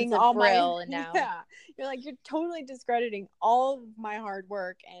discrediting all grill, and now you're like, you're totally discrediting all of my hard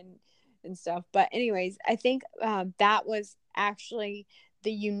work and stuff. But anyways, I think that was actually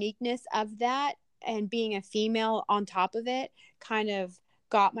the uniqueness of that, and being a female on top of it kind of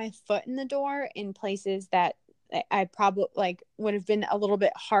got my foot in the door in places that I probably like would have been a little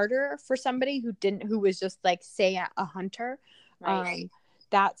bit harder for somebody who was just like, say, a hunter. Right.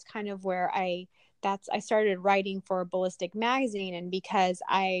 That's kind of where I started writing for Ballistic Magazine, and because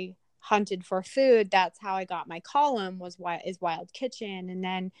I hunted for food, that's how I got my column was Wild Kitchen, and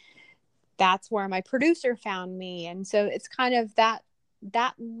then that's where my producer found me. And so it's kind of that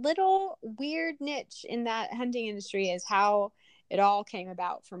little weird niche in that hunting industry is how it all came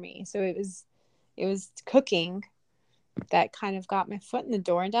about for me. So it was cooking that kind of got my foot in the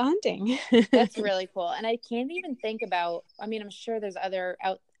door into hunting. That's really cool. And I can't even think about, I mean, I'm sure there's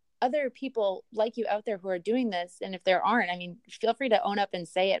other people like you out there who are doing this. And if there aren't, I mean, feel free to own up and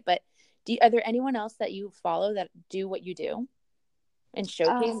say it, but are there anyone else that you follow that do what you do and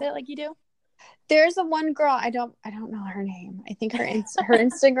showcase it like you do? There's a one girl, I don't know her name. I think her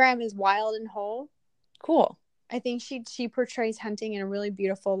Instagram is Wild and Whole. Cool. I think she portrays hunting in a really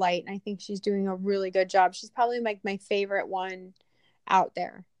beautiful light, and I think she's doing a really good job. She's probably like my favorite one out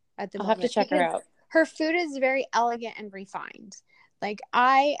there at the moment. I'll have to check her out. Her food is very elegant and refined. Like,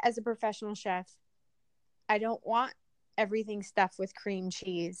 I, as a professional chef, I don't want everything stuffed with cream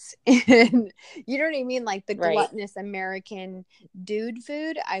cheese. And you know what I mean? Like the gluttonous American dude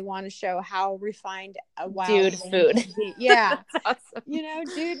food. I want to show how refined a wild dude food. Yeah. That's awesome. You know,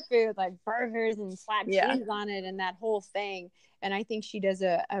 dude food, like burgers and slap cheese on it and that whole thing. And I think she does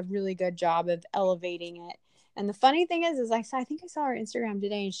a really good job of elevating it. And the funny thing is I think I saw her Instagram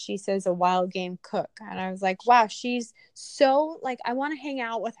today, and she says a wild game cook. And I was like, wow, she's so, like, I want to hang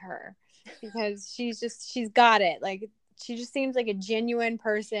out with her because she's got it. Like, she just seems like a genuine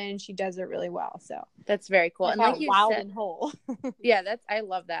person. She does it really well. So that's very cool. And like you Wild said, and Whole. Yeah, I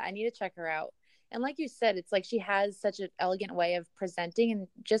love that. I need to check her out. And like you said, it's like she has such an elegant way of presenting. And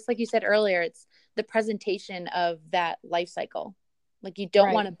just like you said earlier, it's the presentation of that life cycle. Like, you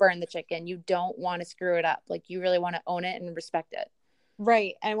don't want to burn the chicken. You don't want to screw it up. Like, you really want to own it and respect it.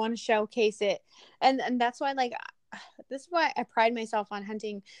 Right. I want to showcase it. And that's why, like, this is why I pride myself on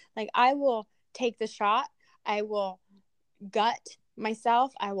hunting. Like, I will take the shot. I will gut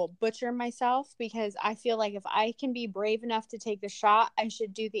myself. I will butcher myself, because I feel like if I can be brave enough to take the shot, I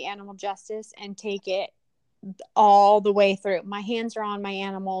should do the animal justice and take it all the way through. My hands are on my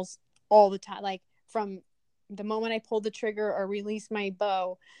animals all the time. Like, from the moment I pull the trigger or release my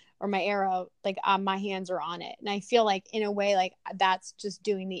bow or my arrow, like, my hands are on it. And I feel like, in a way, like, that's just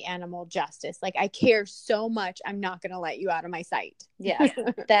doing the animal justice. Like, I care so much, I'm not going to let you out of my sight. Yeah,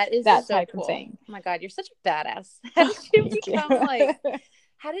 that is that so type cool. of thing. Oh my God, you're such a badass. How did you become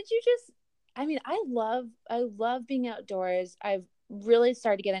how did you just, I mean, I love being outdoors. I've really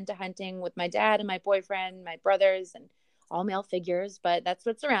started to get into hunting with my dad and my boyfriend, my brothers, and all male figures, but that's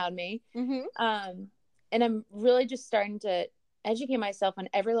what's around me. Mm-hmm. And I'm really just starting to educate myself on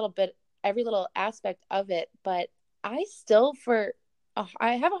every little aspect of it. But I still,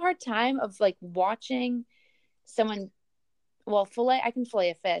 I have a hard time of like watching someone, I can fillet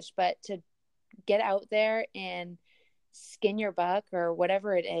a fish, but to get out there and skin your buck or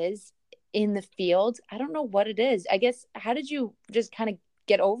whatever it is in the field, I don't know what it is. I guess, how did you just kind of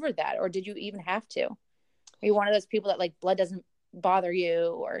get over that? Or did you even have to? Are you one of those people that, like, blood doesn't bother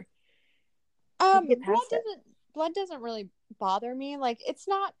you, or blood doesn't really bother me. Like, it's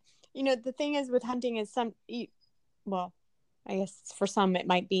not, the thing is with hunting is I guess for some it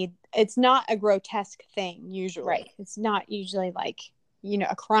might be, it's not a grotesque thing usually. Right. It's not usually like,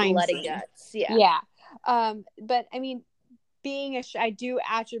 a crime bloody scene. guts. Yeah. Yeah. But I mean, I do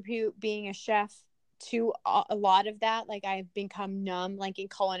attribute being a chef to a lot of that. Like, I've become numb. Like, in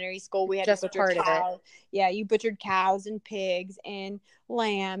culinary school, we had just to butcher part cows. of it. Yeah, you butchered cows and pigs and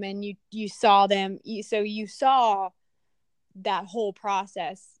lamb, and you saw them. So you saw that whole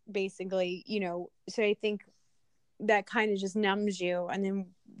process, basically. So I think that kind of just numbs you, and then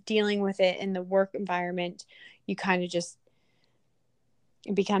dealing with it in the work environment, you kind of just,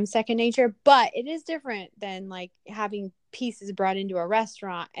 it becomes second nature. But it is different than like having pieces brought into a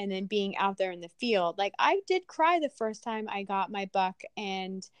restaurant and then being out there in the field. Like, I did cry the first time I got my buck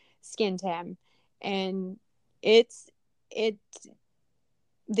and skinned him, and it's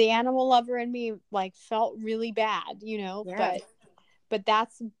the animal lover in me, like, felt really bad, Yeah. but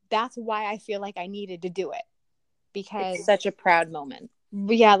that's why I feel like I needed to do it, because it's such a proud moment.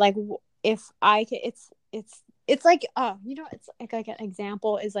 Yeah, like, if I could, it's like, it's like an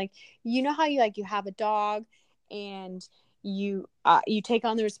example is like, how you have a dog, and you take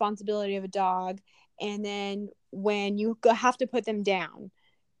on the responsibility of a dog, and then when you have to put them down,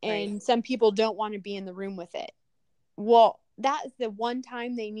 and some people don't want to be in the room with it. Well, that's the one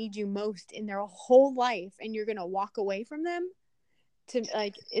time they need you most in their whole life, and you're going to walk away from them. to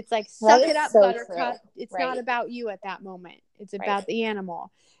like, it's like, That suck is it up, so Buttercup. true. It's Right. not about you at that moment. It's Right. about the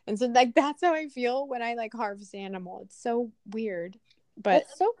animal. And so like, that's how I feel when I like harvest an animal. It's so weird, but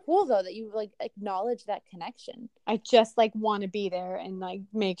That's so cool though that you like acknowledge that connection. I just like want to be there and like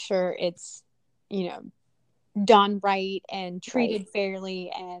make sure it's, you know, done right and treated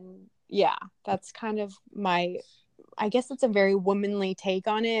fairly. And yeah, that's kind of I guess it's a very womanly take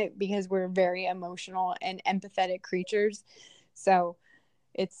on it because we're very emotional and empathetic creatures. So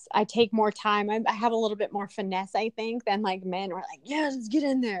I take more time. I have a little bit more finesse, I think, than like men. We're like, yeah, just get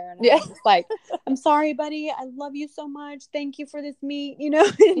in there. And I'm just like, I'm sorry, buddy. I love you so much. Thank you for this meat, in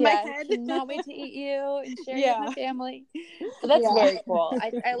my head. Cannot wait to eat you and share you with my family. So that's Yeah. very cool.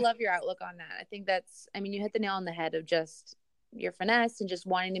 I love your outlook on that. I think you hit the nail on the head of just your finesse and just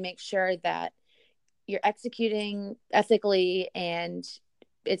wanting to make sure that you're executing ethically and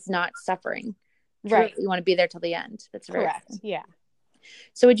it's not suffering. Right. You want to be there till the end. That's correct. Cool. Yeah.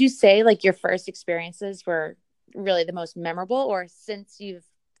 So would you say like your first experiences were really the most memorable, or since you've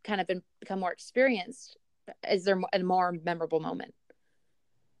kind of become more experienced, is there a more memorable moment?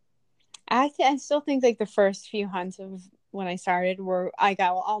 I still think like the first few hunts of when I started were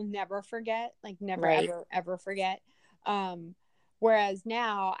I'll never forget, like never ever forget. Whereas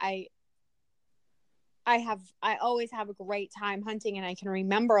now I always have a great time hunting and I can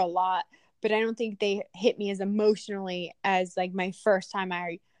remember a lot, but I don't think they hit me as emotionally as like my first time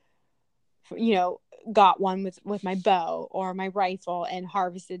I, got one with my bow or my rifle and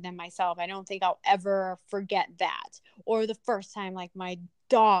harvested them myself. I don't think I'll ever forget that. Or the first time, like my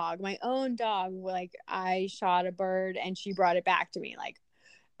own dog, like I shot a bird and she brought it back to me. Like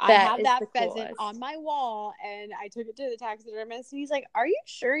I have that pheasant on my wall and I took it to the taxidermist and he's like, are you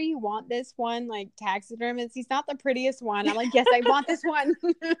sure you want this one? Like, taxidermist, he's not the prettiest one. I'm like, yes, I want this one.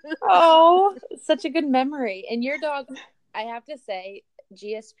 Oh, such a good memory. And your dog, I have to say,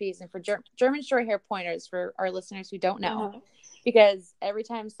 GSPs, and for German short hair pointers, for our listeners who don't know, because every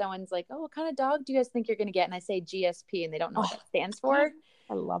time someone's like, oh, what kind of dog do you guys think you're going to get? And I say GSP and they don't know what that stands for.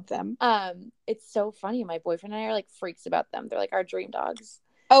 I love them. It's so funny. My boyfriend and I are like freaks about them. They're like our dream dogs.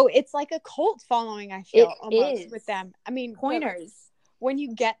 Oh, it's like a cult following, I feel, almost with them. I mean, pointers. When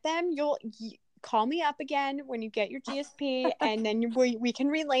you get them, you'll call me up again when you get your GSP, and then we can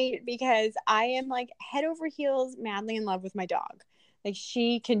relate, because I am like head over heels madly in love with my dog. Like,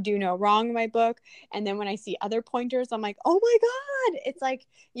 she can do no wrong in my book. And then when I see other pointers, I'm like, oh my God. It's like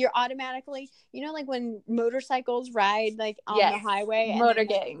you're automatically, like when motorcycles ride like on the highway. Motor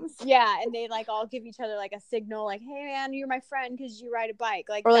gangs. And they like all give each other like a signal, like, hey man, you're my friend because you ride a bike.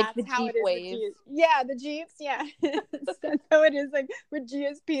 Like, or that's like the how Jeep it is wave. the Jeeps. Yeah. That's how it is like with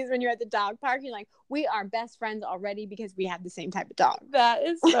GSPs when you're at the dog park. You're like, we are best friends already because we have the same type of dog. That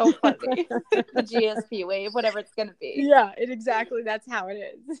is so funny. The GSP wave, whatever it's going to be. Yeah, that's how it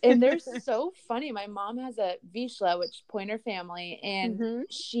is. And they're so funny. My mom has a Vizsla, which pointer family, and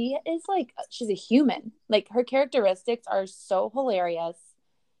she is like, she's a human. Like, her characteristics are so hilarious.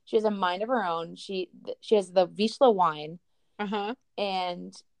 She has a mind of her own. She has the Vizsla whine,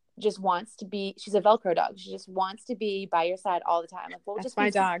 and just wants to be. She's a Velcro dog. She just wants to be by your side all the time. Like, that's my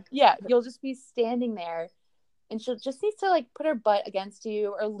dog. Yeah, you'll just be standing there, and she'll just need to like put her butt against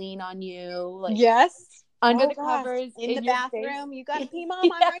you or lean on you. Like, yes. Under the covers in the bathroom. You gotta pee, Mom.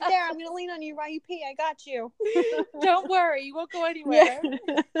 I'm right there. I'm gonna lean on you while you pee. I got you. Don't worry, you won't go anywhere.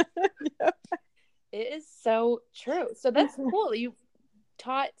 Yep. It is so true. So that's cool. You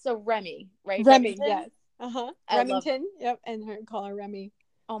taught Remi, right? Remi, yes. Remington. Yep, and call her Remi.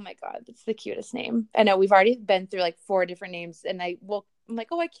 Oh my God, that's the cutest name. I know we've already been through like 4 different names, and I'm like,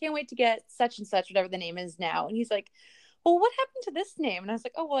 oh, I can't wait to get such and such, whatever the name is now. And he's like, well, what happened to this name? And I was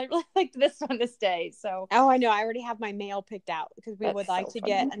like, oh, well, I really liked this one to stay. So, I know. I already have my male picked out because we would like to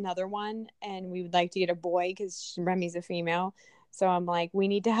get another one, and we would like to get a boy because Remi's a female. So I'm like, we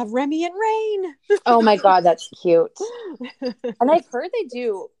need to have Remi and Rain. Oh my God, that's cute. And I've heard they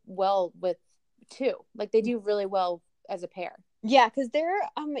do well with 2. Like, they do really well as a pair. Yeah, because they're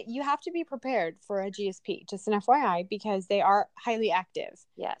you have to be prepared for a GSP, just an FYI, because they are highly active.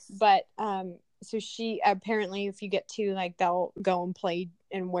 Yes. But so she apparently, if you get 2, like, they'll go and play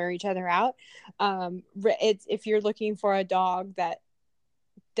and wear each other out. It's if you're looking for a dog that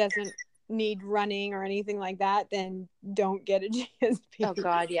doesn't need running or anything like that, then don't get a GSP. Oh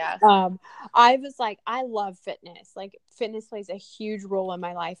God, yeah. I was like, I love fitness. Like, fitness plays a huge role in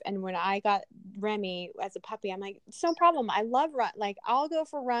my life. And when I got Remi as a puppy, I'm like, it's no problem. I love run. Like, I'll go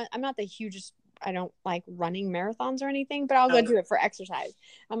for run. I'm not the hugest. I don't like running marathons or anything, but I'll go do it for exercise.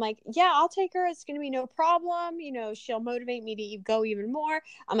 I'm like, yeah, I'll take her. It's going to be no problem. She'll motivate me to go even more.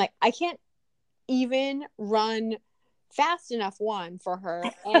 I'm like, I can't even run fast enough one for her,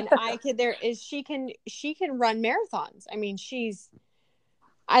 and she can run marathons. I mean,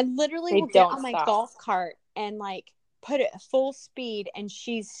 I literally will get on my golf cart and like put it at full speed, and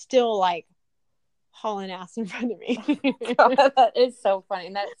she's still like hauling ass in front of me. God, that is so funny.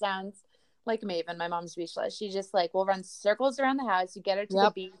 And that sounds like Maven, my mom's speechless. She just like will run circles around the house. You get her to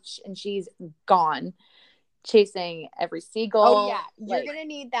the beach and she's gone, chasing every seagull. Oh yeah, you're gonna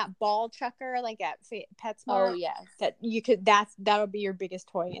need that ball chucker like at PetSmart. Oh yes, that'll be your biggest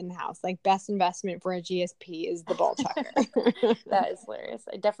toy in the house. Like best investment for a GSP is the ball chucker. That is hilarious.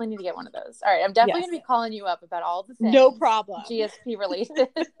 I definitely need to get one of those. All right, I'm definitely gonna be calling you up about all the things. No problem. GSP related.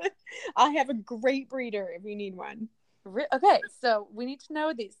 I have a great breeder if you need one. Okay, so we need to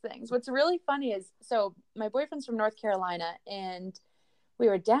know these things. What's really funny is, so my boyfriend's from North Carolina, and we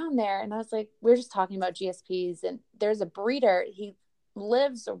were down there, and I was like, we were just talking about GSPs, and there's a breeder. He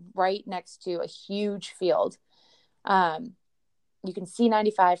lives right next to a huge field. You can see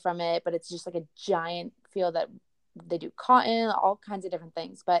 95 from it, but it's just like a giant field that they do cotton, all kinds of different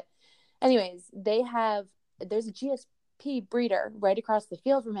things. But anyways, there's a GSP breeder right across the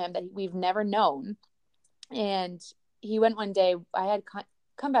field from him that we've never known. And he went one day. I had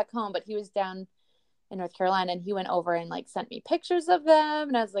come back home, but he was down in North Carolina, and he went over and like sent me pictures of them.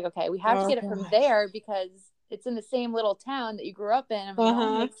 And I was like, okay, we have to get it from there because it's in the same little town that you grew up in. I mean,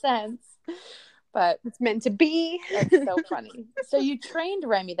 it makes sense. But it's meant to be. That's so funny. So you trained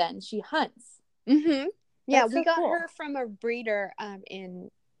Remi then. She hunts. Mm-hmm. Yeah, we got her from a breeder in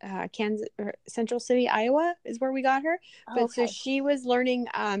Kansas, or Central City, Iowa is where we got her. But so she was learning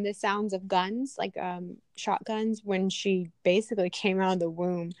the sounds of guns, like shotguns, when she basically came out of the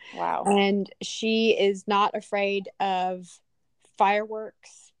womb. Wow. And she is not afraid of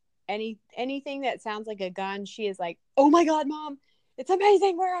fireworks, anything that sounds like a gun. She is like, oh my God, Mom, it's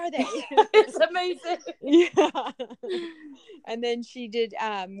amazing. Where are they? It's amazing. Yeah. And then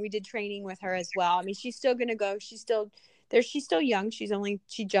we did training with her as well. I mean, she's still gonna go. She's still young.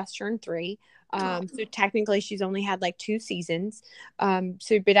 She just turned 3. So technically she's only had like 2 seasons.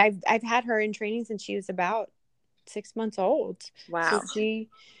 But I've had her in training since she was about 6 months old. Wow. So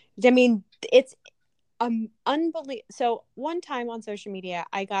it's unbelievable. So one time on social media,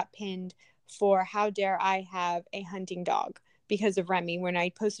 I got pinned for how dare I have a hunting dog because of Remi, when I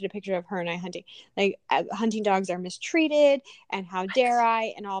posted a picture of her and I hunting. Like, hunting dogs are mistreated, and how dare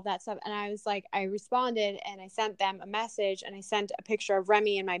I, and all that stuff. And I was like, I responded and I sent them a message, and I sent a picture of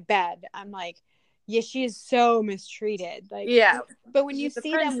Remi in my bed. I'm like, yeah, she is so mistreated. Like, yeah. But when you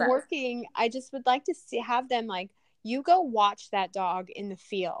see them working, I just would like to have them, like, you go watch that dog in the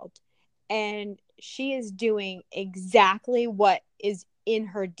field, and she is doing exactly what is in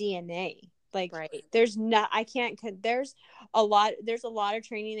her DNA. Like, there's a lot of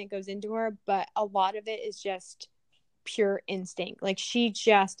training that goes into her, but a lot of it is just pure instinct. Like, she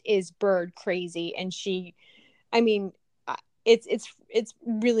just is bird crazy, and it's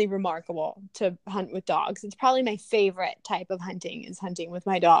really remarkable to hunt with dogs. It's probably my favorite type of hunting, is hunting with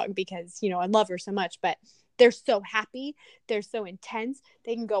my dog, because, I love her so much, but they're so happy. They're so intense.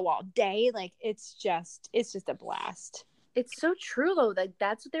 They can go all day. Like, it's just a blast. It's so true, though. Like,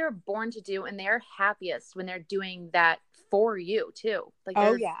 that's what they were born to do, and they are happiest when they're doing that for you too. Like,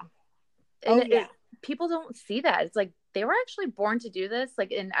 people don't see that. It's like they were actually born to do this.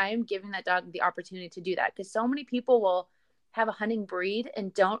 Like, and I am giving that dog the opportunity to do that, because so many people will have a hunting breed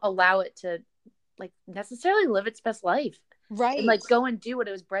and don't allow it to, like, necessarily live its best life, right? And like go and do what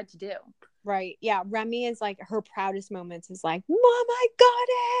it was bred to do. Right. Yeah. Remi is like, her proudest moments is like, Mom, I got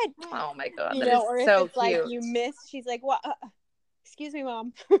it. Oh my God. Or if it's cute. Like you miss, she's like, what? Excuse me,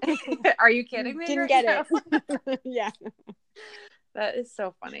 Mom. Are you kidding me? Didn't get it. Yeah. That is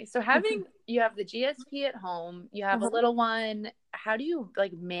so funny. So you have the GSP at home, you have a little one. How do you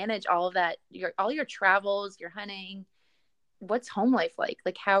like manage all of that? All your travels, your hunting, what's home life like?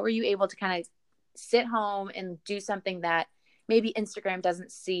 Like, how are you able to kind of sit home and do something that maybe Instagram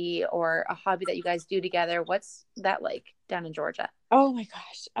doesn't see, or a hobby that you guys do together? What's that like down in Georgia? Oh my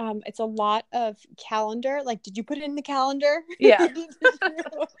gosh. It's a lot of calendar. Like, did you put it in the calendar? Yeah.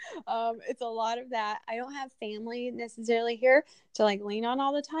 It's a lot of that. I don't have family necessarily here to like lean on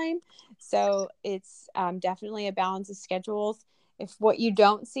all the time. So it's definitely a balance of schedules. If what you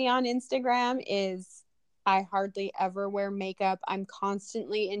don't see on Instagram is I hardly ever wear makeup. I'm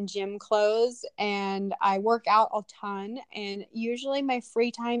constantly in gym clothes, and I work out a ton. And usually my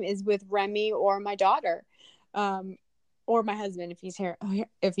free time is with Remi or my daughter, or my husband if he's here,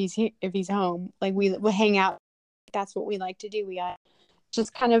 if he's home. Like, we hang out. That's what we like to do. We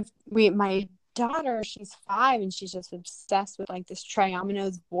just kind of my daughter, she's 5, and she's just obsessed with like this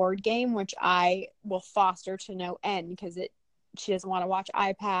Triomino's board game, which I will foster to no end because she doesn't want to watch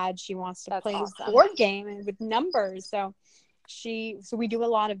iPad. She wants to play this board game and with numbers. So we do a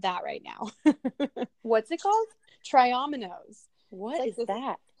lot of that right now. What's it called? Triomino's. What is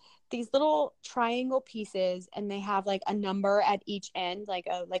that? These little triangle pieces, and they have like a number at each end, like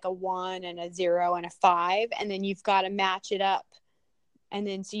a 1 and a 0 and a 5, and then you've got to match it up. And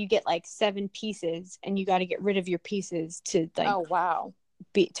then so you get like 7 pieces, and you got to get rid of your pieces to like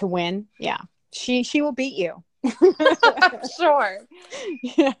to win. Yeah. She will beat you. Sure.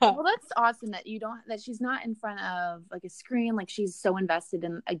 Yeah. Well, that's awesome that she's not in front of like a screen, like she's so invested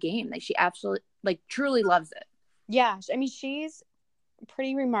in a game. Like she absolutely like truly loves it. Yeah. I mean, she's a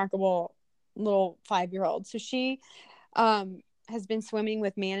pretty remarkable little 5-year-old. So she has been swimming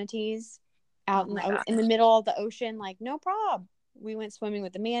with manatees out in the middle of the ocean, like no problem. We went swimming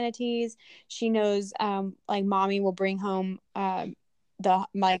with the manatees. She knows like mommy will bring home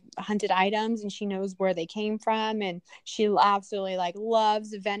my hunted items, and she knows where they came from, and she absolutely like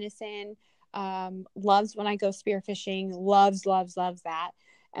loves venison, loves when I go spearfishing, loves that.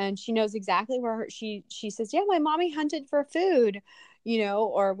 And she knows exactly where she says, yeah, my mommy hunted for food,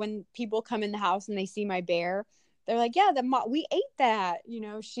 or when people come in the house and they see my bear, they're like, yeah, we ate that.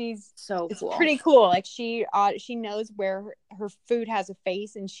 She's so cool. It's pretty cool. Like she knows where her food has a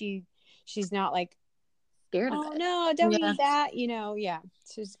face, and she's not like scared of it. No, don't eat that. Yeah.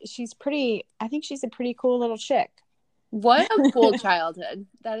 She's pretty. I think she's a pretty cool little chick. What a cool childhood.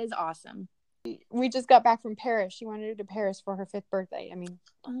 That is awesome. We just got back from Paris. She wanted to go to Paris for her 5th birthday. I mean,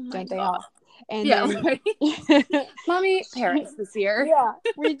 don't they all? And then, right. Mommy, Paris this year. Yeah,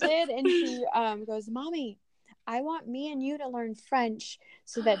 we did. And she goes, Mommy, I want me and you to learn French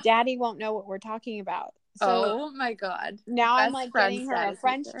so that Daddy won't know what we're talking about. So oh my God. Now I'm like getting her a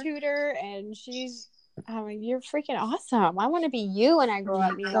French tutor, and I'm like, you're freaking awesome. I want to be you when I grow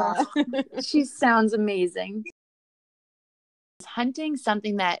up. She sounds amazing. Is hunting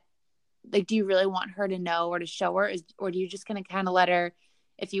something that, like, do you really want her to know or to show her, or do you just gonna kind of let her,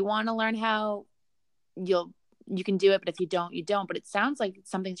 if you want to learn how, you can do it, but if you don't, you don't. But it sounds like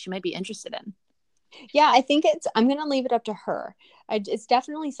it's something she might be interested in. Yeah, I think I'm gonna leave it up to her. It's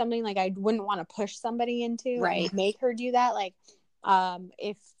definitely something like I wouldn't want to push somebody into, right? And make her do that. Like,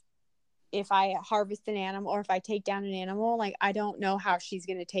 if I harvest an animal, or if I take down an animal, like I don't know how she's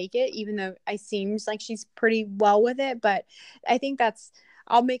gonna take it, even though it seems like she's pretty well with it. But I think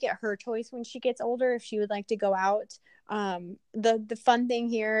I'll make it her choice when she gets older if she would like to go out. The fun thing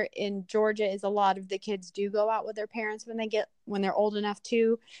here in Georgia is a lot of the kids do go out with their parents when they're old enough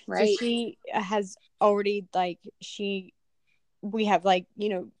to. Right. So she has already we have like,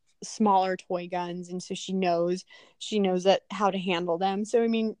 smaller toy guns, and so she knows that how to handle them. So I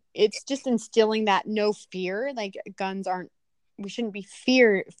mean, it's just instilling that no fear. Like guns we shouldn't be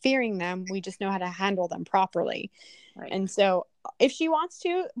fearing them. We just know how to handle them properly. Right. And so if she wants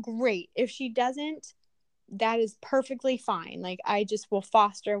to, great. If she doesn't, that is perfectly fine. Like I just will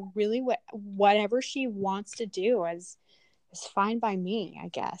foster really whatever she wants to do is fine by me, I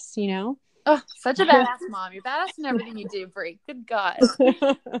guess, Oh, such a badass mom. You're badass in everything you do, Brie. Good God.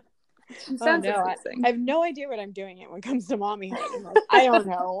 Sounds amazing. I have no idea what I'm doing when it comes to mommyhood. Like, I don't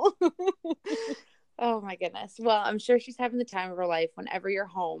know. Oh my goodness. Well, I'm sure she's having the time of her life whenever you're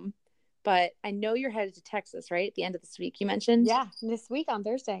home. But I know you're headed to Texas, right? At the end of this week, you mentioned? Yeah, this week on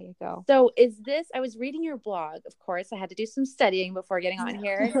Thursday you go. So I was reading your blog, of course. I had to do some studying before getting on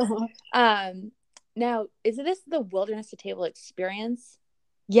here. Now, is this the Wilderness to Table experience?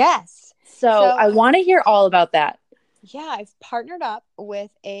 Yes. So I want to hear all about that. Yeah, I've partnered up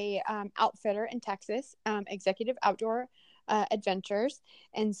with a outfitter in Texas, Executive Outdoor Adventures.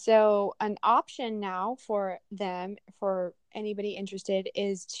 And so an option now for them, for anybody interested,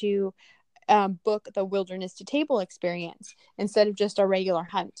 is to book the Wilderness to Table experience instead of just a regular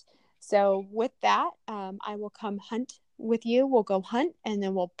hunt. So with that, I will come hunt with you. We'll go hunt, and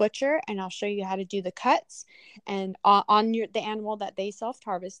then we'll butcher, and I'll show you how to do the cuts and on the animal that they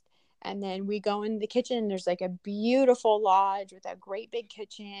self-harvest. And then we go in the kitchen. There's like a beautiful lodge with a great big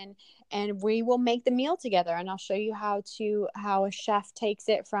kitchen, and we will make the meal together. And I'll show you how a chef takes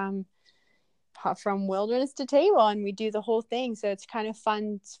it from wilderness to table, and we do the whole thing. So it's kind of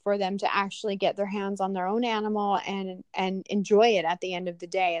fun for them to actually get their hands on their own animal and enjoy it at the end of the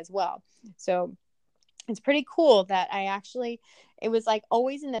day as well. So it's pretty cool that it was like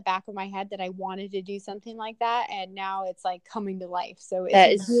always in the back of my head that I wanted to do something like that. And now it's like coming to life. So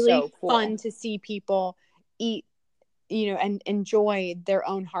it's really so cool. Fun to see people eat, and enjoy their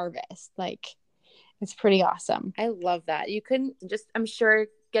own harvest. Like It's pretty awesome. I love that. You couldn't just, I'm sure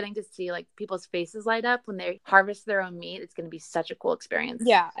getting to see like people's faces light up when they harvest their own meat, it's going to be such a cool experience.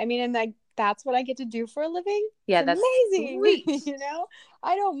 Yeah. I mean, and like, that's what I get to do for a living. Yeah, it's that's amazing. sweet. You know,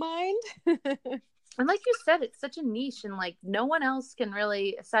 I don't mind. And like you said, it's such a niche, and like no one else can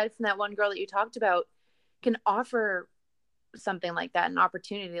really, aside from that one girl that you talked about, can offer something like that, an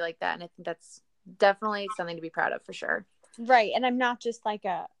opportunity like that. And I think that's definitely something to be proud of for sure. Right. And I'm not just like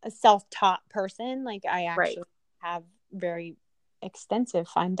a self-taught person. Like I actually have very extensive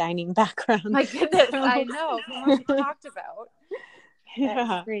fine dining background. My goodness, I know from what you talked about. Yeah.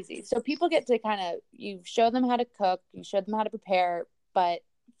 That's crazy. So people get to kind of, you show them how to cook, you show them how to prepare, but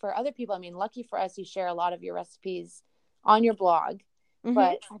for other people, I mean, lucky for us, you share a lot of your recipes on your blog. Mm-hmm.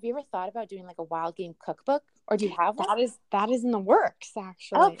 But have you ever thought about doing like a wild game cookbook, or do you have one? That is in the works,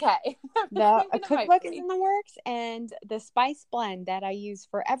 actually. Okay. A cookbook is in the works, and the spice blend that I use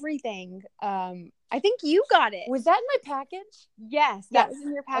for everything. I think you got it. Was that in my package? Yes, that was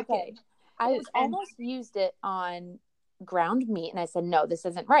in your package. Okay. I almost used it on ground meat, and I said, no, this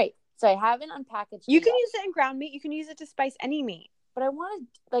isn't right. So I haven't unpackaged it. You can use it in ground meat. You can use it to spice any meat. But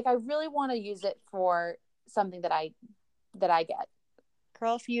I really want to use it for something that I get.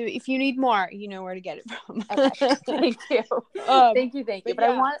 Girl, if you need more, you know where to get it from. Okay. Thank you. Thank you. But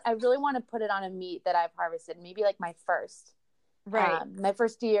yeah. I really want to put it on a meat that I've harvested, maybe like my first. Right. My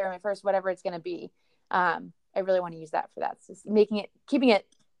first deer, my first whatever it's going to be. I really want to use that for that. So keeping it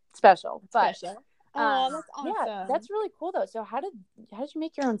special. But that's awesome. Yeah, that's really cool though. So how did you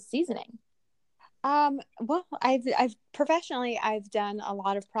make your own seasoning? Well, I've professionally, I've done a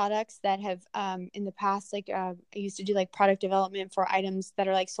lot of products that have, in the past, like, I used to do like product development for items that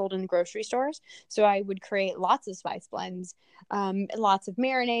are like sold in grocery stores. So I would create lots of spice blends, lots of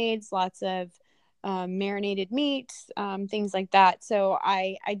marinades, lots of, marinated meats, things like that. So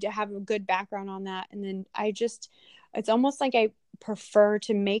I have a good background on that. And then it's almost like I prefer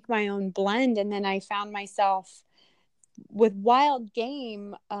to make my own blend. And then I found myself with wild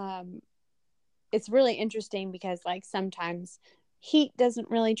game, it's really interesting because like sometimes heat doesn't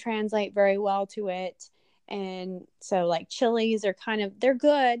really translate very well to it. And so like chilies are they're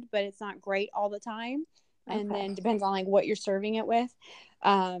good, but it's not great all the time. Okay. And then depends on like what you're serving it with.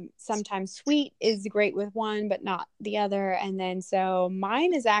 Sometimes sweet is great with one, but not the other. And then, so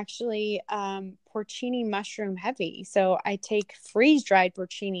mine is actually, porcini mushroom heavy. So I take freeze dried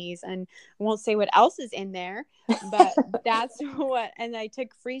porcinis, and I won't say what else is in there, but that's what, and I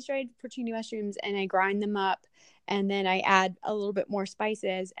took freeze dried porcini mushrooms and I grind them up, and then I add a little bit more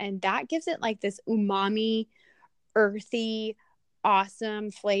spices, and that gives it like this umami, earthy,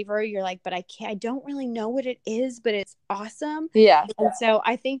 awesome flavor. You're like, but I don't really know what it is, but it's awesome. Yeah. And so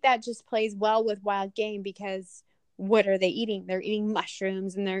I think that just plays well with wild game, because what are they eating? They're eating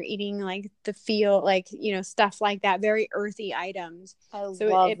mushrooms, and they're eating like the field, like, stuff like that, very earthy items.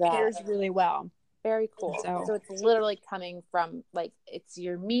 So it pairs really well. Very cool. So it's literally coming from like, it's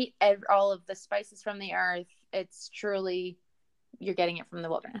your meat, all of the spices from the earth. It's truly, you're getting it from the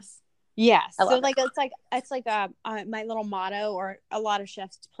wilderness. Yes. So like it's like my little motto, or a lot of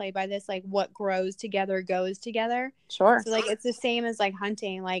chefs play by this, like what grows together goes together. Sure. So like it's the same as like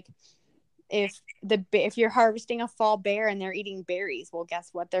hunting. Like if you're harvesting a fall bear and they're eating berries, well, guess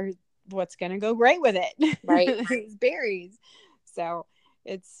what? What's gonna go great with it? Right. It's berries. So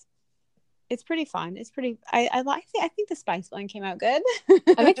it's pretty fun. It's pretty. I think the spice blend came out good.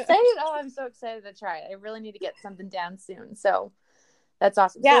 I'm excited. Oh, I'm so excited to try it. I really need to get something down soon. So. That's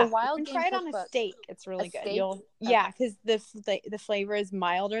awesome. Yeah, so wild game, try it on a steak. It's really good. Steak? Yeah, because the flavor is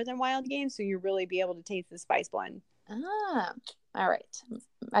milder than wild game, so you really be able to taste the spice blend. Ah, all right.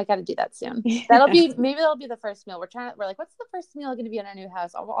 I got to do that soon. Maybe that'll be the first meal. We're like, what's the first meal going to be in our new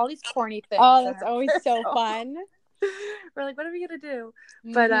house? All these corny things. Oh, that's always so fun. We're like, what are we going to do?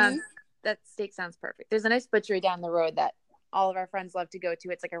 Mm-hmm. But that steak sounds perfect. There's a nice butchery down the road that all of our friends love to go to.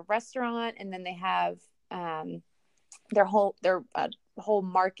 It's like a restaurant, and then they have their whole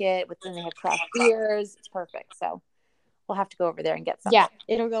market then they have craft beers. It's perfect. So we'll have to go over there and get something. Yeah,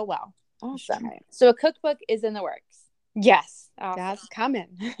 it'll go well. Awesome. So a cookbook is in the works. Yes. Awesome. That's coming.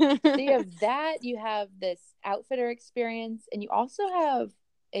 So you have that, you have this outfitter experience, and you also have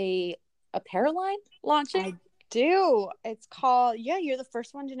a apparel line launching. I do. It's called, you're the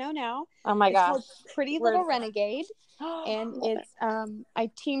first one to know now. Oh my gosh. It's called Pretty Little Renegade. And it's I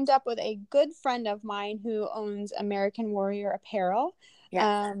teamed up with a good friend of mine who owns American Warrior Apparel.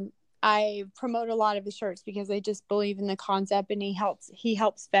 Yeah. I promote a lot of his shirts because I just believe in the concept, and he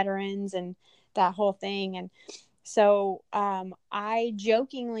helps veterans and that whole thing. And so I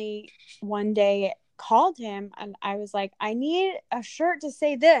jokingly one day called him, and I was like, I need a shirt to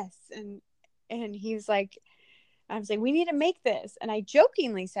say this, and And he's like, I was like, we need to make this. And I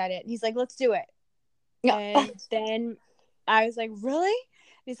jokingly said it. And he's like, let's do it. Yeah. And then I was like, really?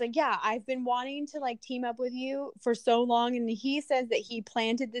 And he's like, yeah, I've been wanting to like team up with you for so long. And he says that he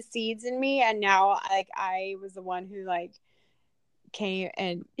planted the seeds in me. And now like I was the one who like came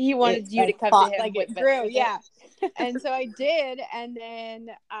and he wanted you like, to come fought, to him like with it grew. with Yeah. And so I did. And then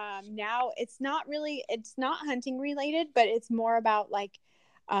now it's not hunting related, but it's more about like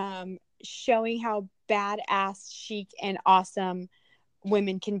showing how badass, chic, and awesome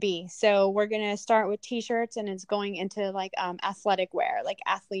women can be. So we're gonna start with t-shirts, and it's going into like athletic wear, like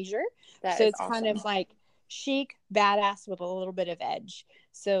athleisure. So it's awesome. Kind of like chic, badass with a little bit of edge.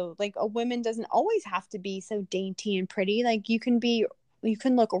 So like a woman doesn't always have to be so dainty and pretty. Like you can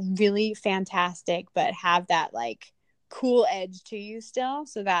look really fantastic but have that like cool edge to you still.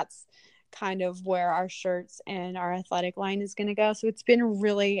 So that's kind of where our shirts and our athletic line is going to go. So it's been a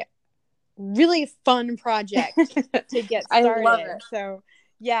really fun project to get started. I love it. So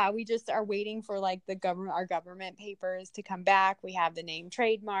yeah, we just are waiting for like our government papers to come back. We have the name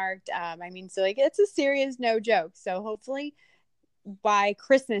trademarked. So like it's a serious no joke. So hopefully by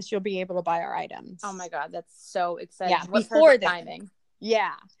Christmas you'll be able to buy our items. Oh my God, that's so exciting. Yeah, what before the timing.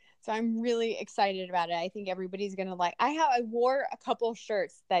 Yeah. So I'm really excited about it. I think everybody's going to like, I wore a couple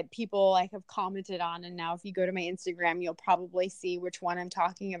shirts that people like have commented on. And now if you go to my Instagram, you'll probably see which one I'm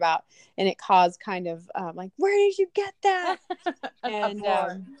talking about. And it caused kind of like, where did you get that? And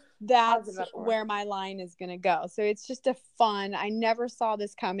that's where my line is going to go. So it's just fun. I never saw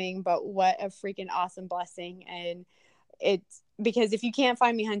this coming, but what a freaking awesome blessing. And it's because if you can't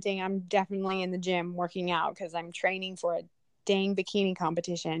find me hunting, I'm definitely in the gym working out because I'm training for a dang bikini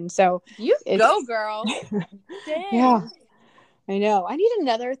competition. So you go, girl. Dang. Yeah, I know. I need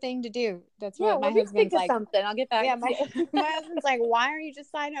another thing to do. That's what my husband's like. Something. I'll get back. Yeah, my husband's like, why aren't you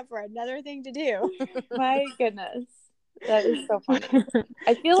just signing up for another thing to do? My goodness, that is so funny.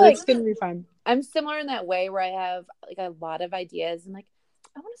 I feel so like it's gonna be fun. I'm similar in that way where I have like a lot of ideas and like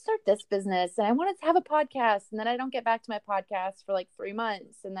I want to start this business and I want to have a podcast, and then I don't get back to my podcast for like 3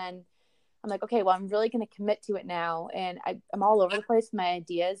 months, and then I'm like, okay, well, I'm really going to commit to it now. And I'm all over the place with my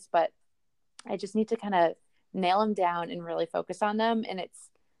ideas, but I just need to kind of nail them down and really focus on them. And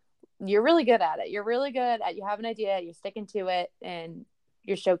you're really good at it. You're really good at, you have an idea, you're sticking to it, and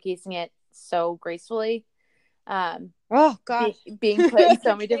you're showcasing it so gracefully. Oh gosh, being put in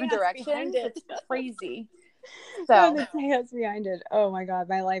so many different directions. It's crazy. So the chaos behind it. Oh my God,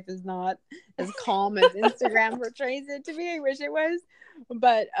 my life is not as calm as Instagram portrays it to be. I wish it was.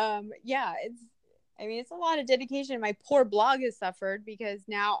 But yeah, it's a lot of dedication. My poor blog has suffered because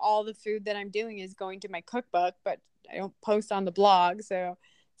now all the food that I'm doing is going to my cookbook, but I don't post on the blog. So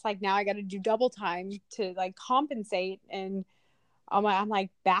it's like now I got to do double time to like compensate, and I'm like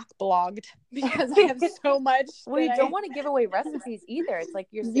back blogged because I have so much. Well, you don't want to give away recipes either. It's like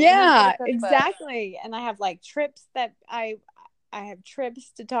you're exactly. And I have like trips that I have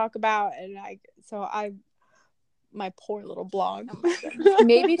trips to talk about, and my poor little blog. Oh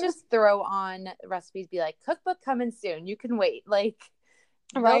maybe just throw on recipes, be like cookbook coming soon, you can wait, like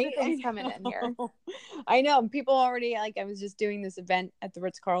right, things coming in here. I know people already, like I was just doing this event at the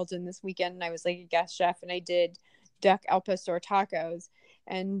Ritz-Carlton this weekend, and I was like a guest chef, and I did duck al pastor tacos,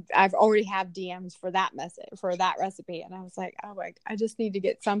 and I've already have DMs for that recipe, and I was like, oh, I just need to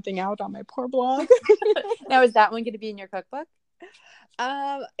get something out on my poor blog. Now is that one going to be in your cookbook?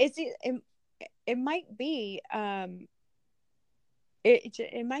 It might be.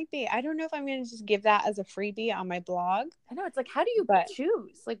 It might be. I don't know if I'm going to just give that as a freebie on my blog. I know, it's like, how do you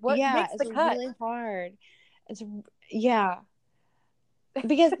choose? Like, what makes the cut? Really hard.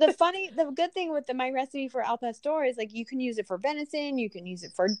 Because the good thing with my recipe for al pastor is like you can use it for venison, you can use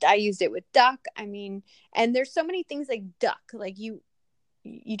it I used it with duck. I mean, and there's so many things like duck. Like you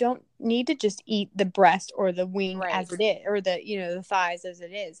don't need to just eat the breast or the wing as it is, or the thighs as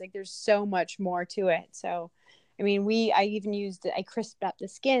it is. Like there's so much more to it. So, I mean, I crisped up the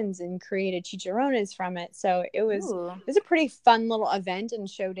skins and created chicharrones from it. So it was a pretty fun little event, and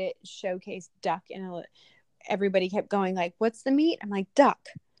showcased duck, and everybody kept going like, what's the meat? I'm like, duck.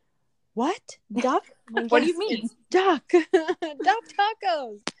 What? Duck? Like, what do you mean? It's duck. Duck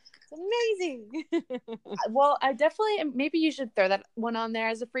tacos. Amazing. Well, I definitely, maybe you should throw that one on there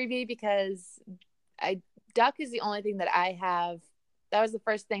as a freebie, because duck is the only thing that I have. That was the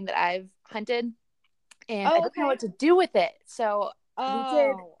first thing that I've hunted, and I didn't know what to do with it. So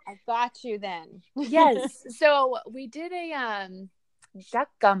I got you then. Yes. So we did a duck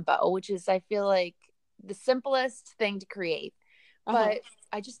gumbo, which is, I feel like, the simplest thing to create. but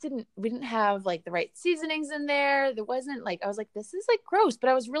we didn't have like the right seasonings in there. There wasn't like, I was like, this is like gross, but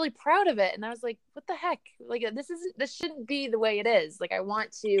I was really proud of it. And I was like, what the heck? Like, this shouldn't be the way it is. Like, I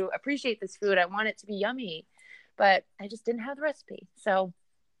want to appreciate this food. I want it to be yummy, but I just didn't have the recipe. So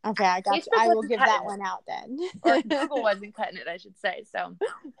okay, I got you. I will give that one out then. Or Google wasn't cutting it, I should say. So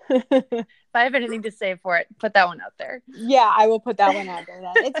if I have anything to say for it, put that one out there. Yeah, I will put that one out there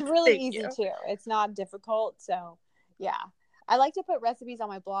then. It's really easy too. It's not difficult. So yeah. I like to put recipes on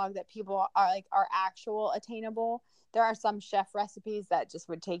my blog that people are actual attainable. There are some chef recipes that just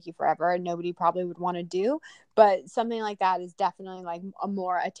would take you forever and nobody probably would want to do, but something like that is definitely like a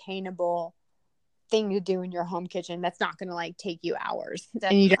more attainable thing to do in your home kitchen. That's not going to like take you hours.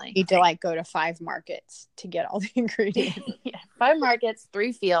 Definitely. And you don't need to like go to 5 markets to get all the ingredients. 5 markets,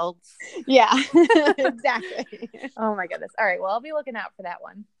 3 fields. Yeah, exactly. Oh my goodness. All right. Well, I'll be looking out for that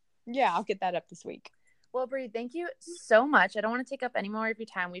one. Yeah, I'll get that up this week. Well, Brie, thank you so much. I don't want to take up any more of your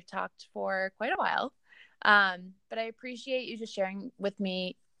time. We've talked for quite a while, but I appreciate you just sharing with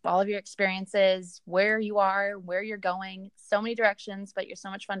me all of your experiences, where you are, where you're going, so many directions, but you're so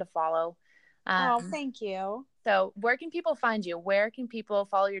much fun to follow. Thank you. So where can people find you? Where can people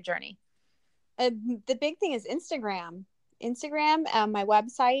follow your journey? The big thing is Instagram. My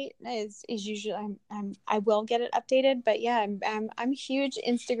website is usually I will get it updated, but yeah, I'm a huge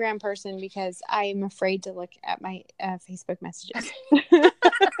Instagram person because I'm afraid to look at my Facebook messages.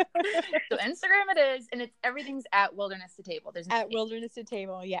 So Instagram it is, and everything's at Wilderness to Table. There's at Wilderness to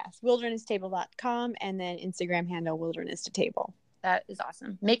Table, yes, wilderness-to-table.com, and then Instagram handle Wilderness to Table. That is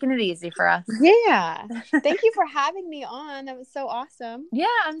awesome. Making it easy for us. Yeah. Thank you for having me on. That was so awesome. Yeah,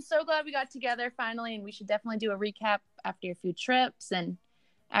 I'm so glad we got together finally, and we should definitely do a recap after your few trips and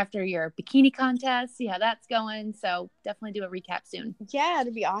after your bikini contest, see how that's going. So definitely do a recap soon. Yeah,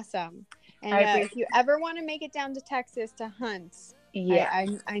 it'd be awesome. And if you ever want to make it down to Texas to hunt, yeah,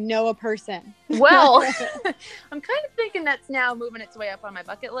 I know a person. Well, I'm kind of thinking that's now moving its way up on my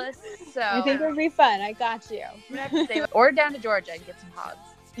bucket list. So I think it would be fun. I got you. I'm gonna have to say, or down to Georgia and get some hogs.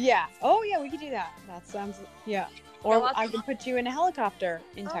 Yeah. Oh yeah, we could do that. That sounds Or I can put you in a helicopter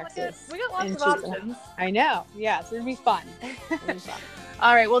in Texas. We got lots of options. I know. Yeah, so it'd be fun.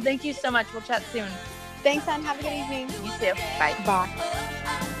 All right. Well, thank you so much. We'll chat soon. Thanks, hon. Have a good evening. You too. Bye. Bye.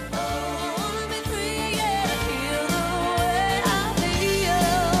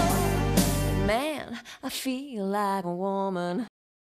 Man, I feel like a woman.